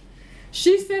land.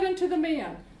 She said unto the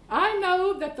men, I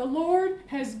know that the Lord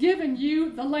has given you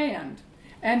the land,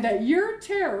 and that your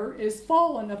terror is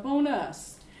fallen upon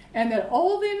us, and that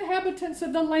all the inhabitants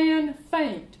of the land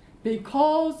faint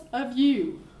because of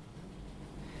you.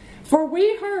 For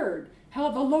we heard how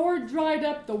the Lord dried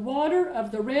up the water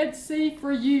of the Red Sea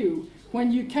for you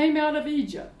when you came out of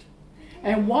Egypt,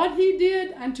 and what he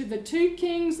did unto the 2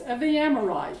 kings of the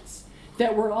Amorites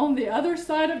that were on the other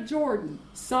side of Jordan,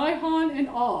 Sihon and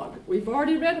Og. We've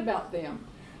already read about them,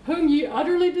 whom ye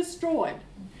utterly destroyed.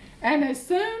 And as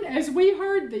soon as we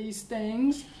heard these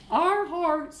things, our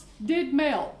hearts did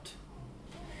melt.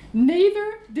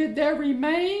 Neither did there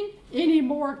remain any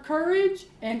more courage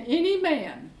in any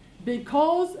man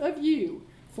because of you.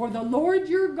 For the Lord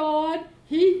your God,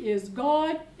 he is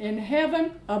God in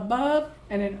heaven above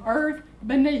and in earth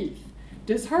beneath.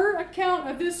 Does her account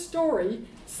of this story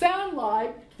sound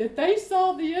like that they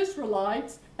saw the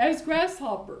Israelites as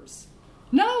grasshoppers?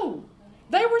 No.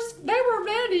 They were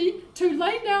ready to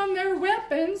lay down their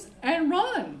weapons and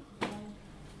run.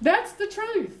 That's the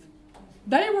truth.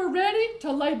 They were ready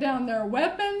to lay down their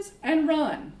weapons and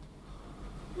run.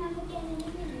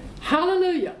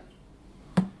 Hallelujah.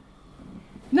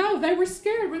 No, they were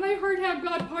scared. When they heard how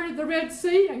God parted the Red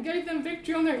Sea and gave them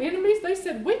victory on their enemies, they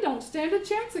said, we don't stand a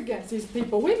chance against these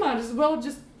people. We might as well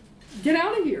just get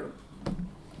out of here.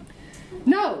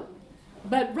 No.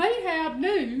 But Rahab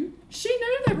knew, she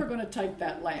knew they were going to take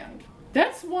that land.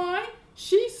 That's why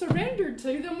she surrendered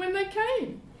to them when they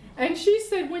came. And she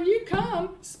said, when you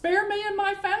come, spare me and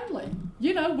my family.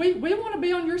 You know, we want to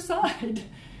be on your side.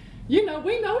 You know,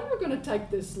 we know you're going to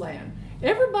take this land.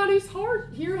 Everybody's heart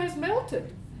here has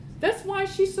melted. That's why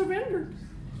she surrendered.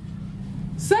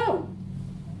 So,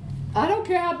 I don't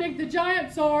care how big the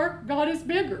giants are, God is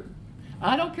bigger.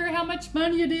 I don't care how much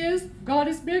money it is, God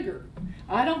is bigger.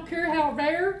 I don't care how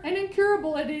rare and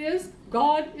incurable it is,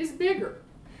 God is bigger.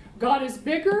 God is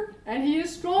bigger and he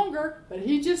is stronger, but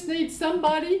he just needs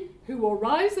somebody who will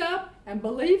rise up and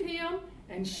believe him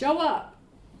and show up.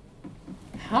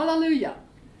 Hallelujah.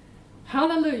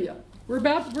 Hallelujah. We're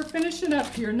finishing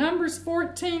up here. Numbers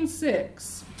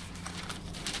 14:6.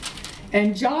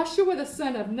 And Joshua the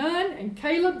son of Nun and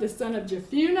Caleb the son of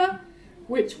Jephunneh,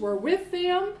 which were with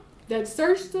them that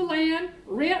searched the land,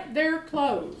 rent their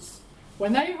clothes.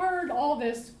 When they heard all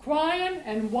this crying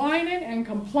and whining and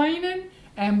complaining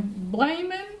and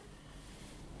blaming,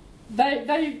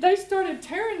 they started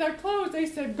tearing their clothes. They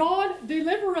said, God,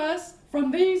 deliver us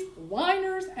from these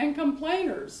whiners and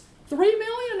complainers. 3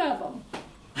 million of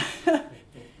them.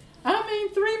 I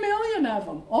mean, 3 million of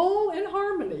them, all in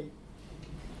harmony.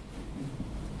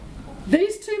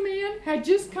 These 2 men had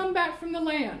just come back from the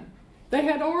land. They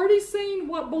had already seen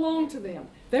what belonged to them.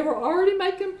 They were already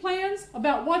making plans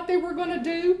about what they were going to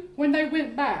do when they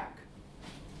went back.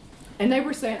 And they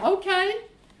were saying, okay,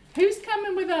 who's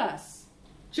coming with us?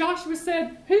 Joshua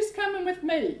said, who's coming with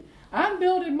me? I'm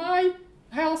building my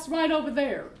house right over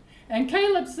there. And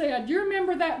Caleb said, you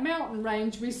remember that mountain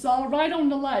range we saw right on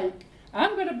the lake?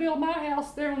 I'm going to build my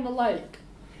house there on the lake.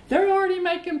 They're already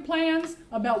making plans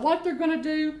about what they're going to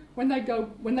do when they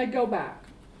go back.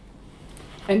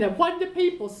 And then what do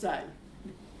people say?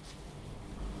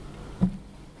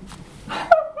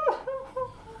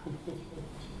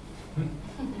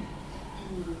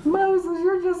 Moses,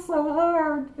 you're just so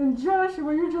hard. And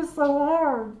Joshua, you're just so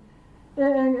hard.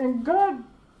 And God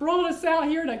brought us out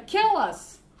here to kill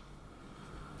us.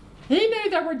 He knew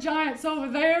there were giants over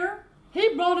there.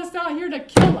 He brought us out here to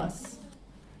kill us.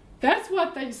 That's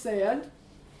what they said.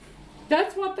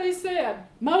 That's what they said.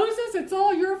 Moses, it's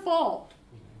all your fault.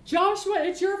 Joshua,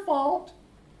 it's your fault.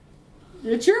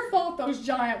 It's your fault those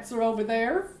giants are over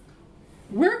there.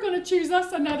 We're going to choose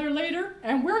us another leader,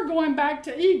 and we're going back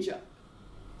to Egypt.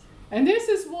 And this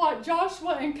is what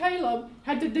Joshua and Caleb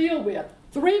had to deal with.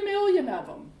 3 million of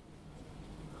them.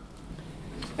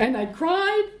 And they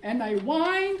cried and they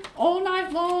whined all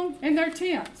night long in their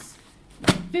tents.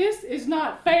 This is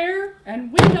not fair,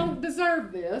 and we don't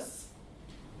deserve this.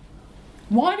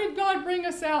 Why did God bring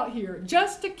us out here?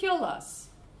 Just to kill us.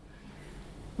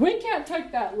 We can't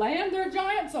take that land. There are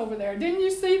giants over there. Didn't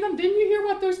you see them? Didn't you hear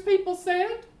what those people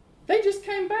said? They just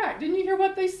came back. Didn't you hear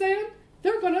what they said?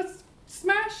 They're going to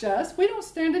smash us. We don't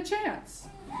stand a chance.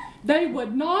 They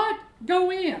would not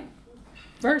go in.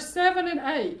 Verse 7 and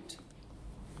 8.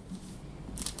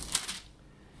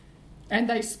 And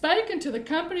they spake unto the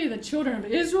company of the children of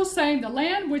Israel, saying, the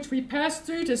land which we passed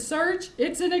through to search,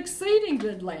 it's an exceeding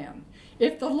good land.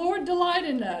 If the Lord delight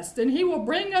in us, then he will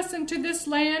bring us into this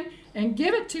land and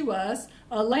give it to us,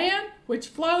 a land which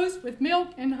flows with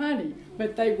milk and honey.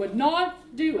 But they would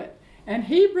not do it. And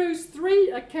Hebrews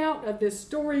 3 account of this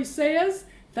story says,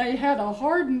 they had a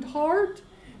hardened heart.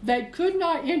 They could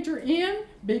not enter in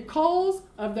because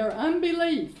of their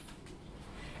unbelief.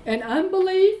 And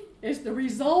unbelief is the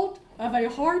result of a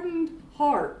hardened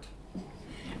heart.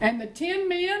 And the 10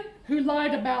 men who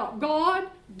lied about God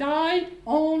died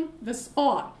on the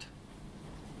spot.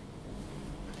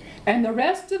 And the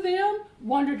rest of them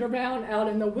wandered around out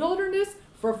in the wilderness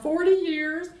for 40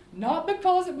 years, not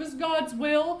because it was God's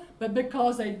will, but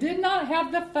because they did not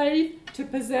have the faith to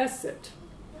possess it.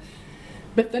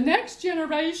 But the next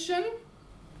generation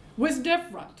was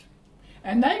different.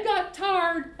 And they got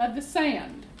tired of the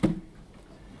sand.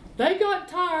 They got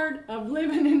tired of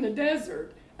living in the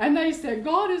desert. And they said,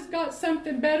 God has got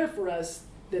something better for us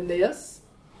than this.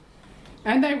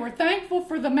 And they were thankful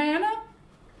for the manna.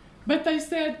 But they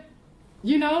said,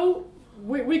 you know,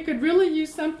 we could really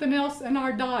use something else in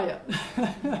our diet.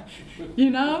 You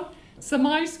know, some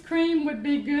ice cream would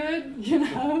be good, you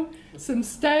know, some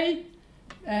steak,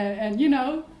 and you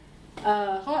know,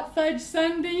 hot fudge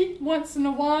sundae once in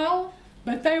a while.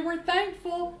 But they were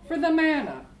thankful for the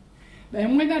manna.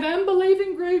 And when that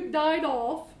unbelieving group died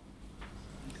off,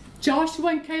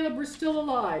 Joshua and Caleb were still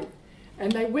alive.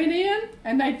 And they went in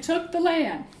and they took the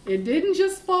land. It didn't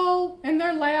just fall in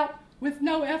their lap with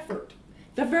no effort.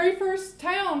 The very first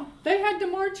town, they had to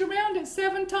march around it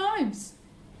 7 times.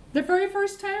 The very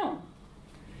first town.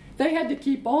 They had to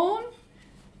keep on.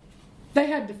 They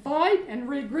had to fight and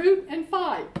regroup and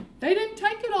fight. They didn't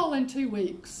take it all in 2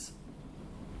 weeks.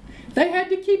 They had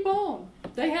to keep on.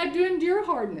 They had to endure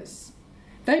hardness.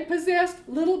 They possessed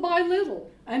little by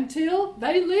little until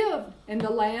they lived in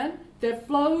the land that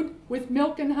flowed with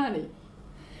milk and honey.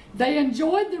 They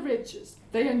enjoyed the riches.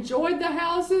 They enjoyed the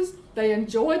houses. They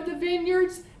enjoyed the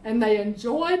vineyards. And they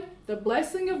enjoyed the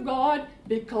blessing of God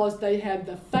because they had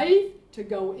the faith to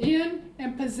go in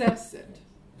and possess it.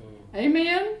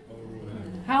 Amen?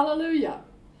 Amen. Hallelujah.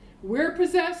 We're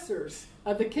possessors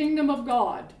of the kingdom of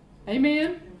God.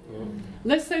 Amen? Amen.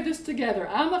 Let's say this together.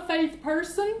 I'm a faith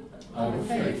person. I'm a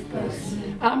faith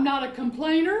person. I'm not a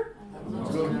complainer.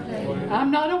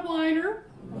 I'm not a whiner.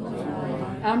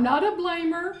 I'm not a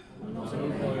blamer.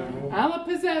 I'm a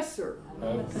possessor.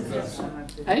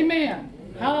 Amen.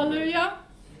 Hallelujah.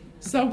 So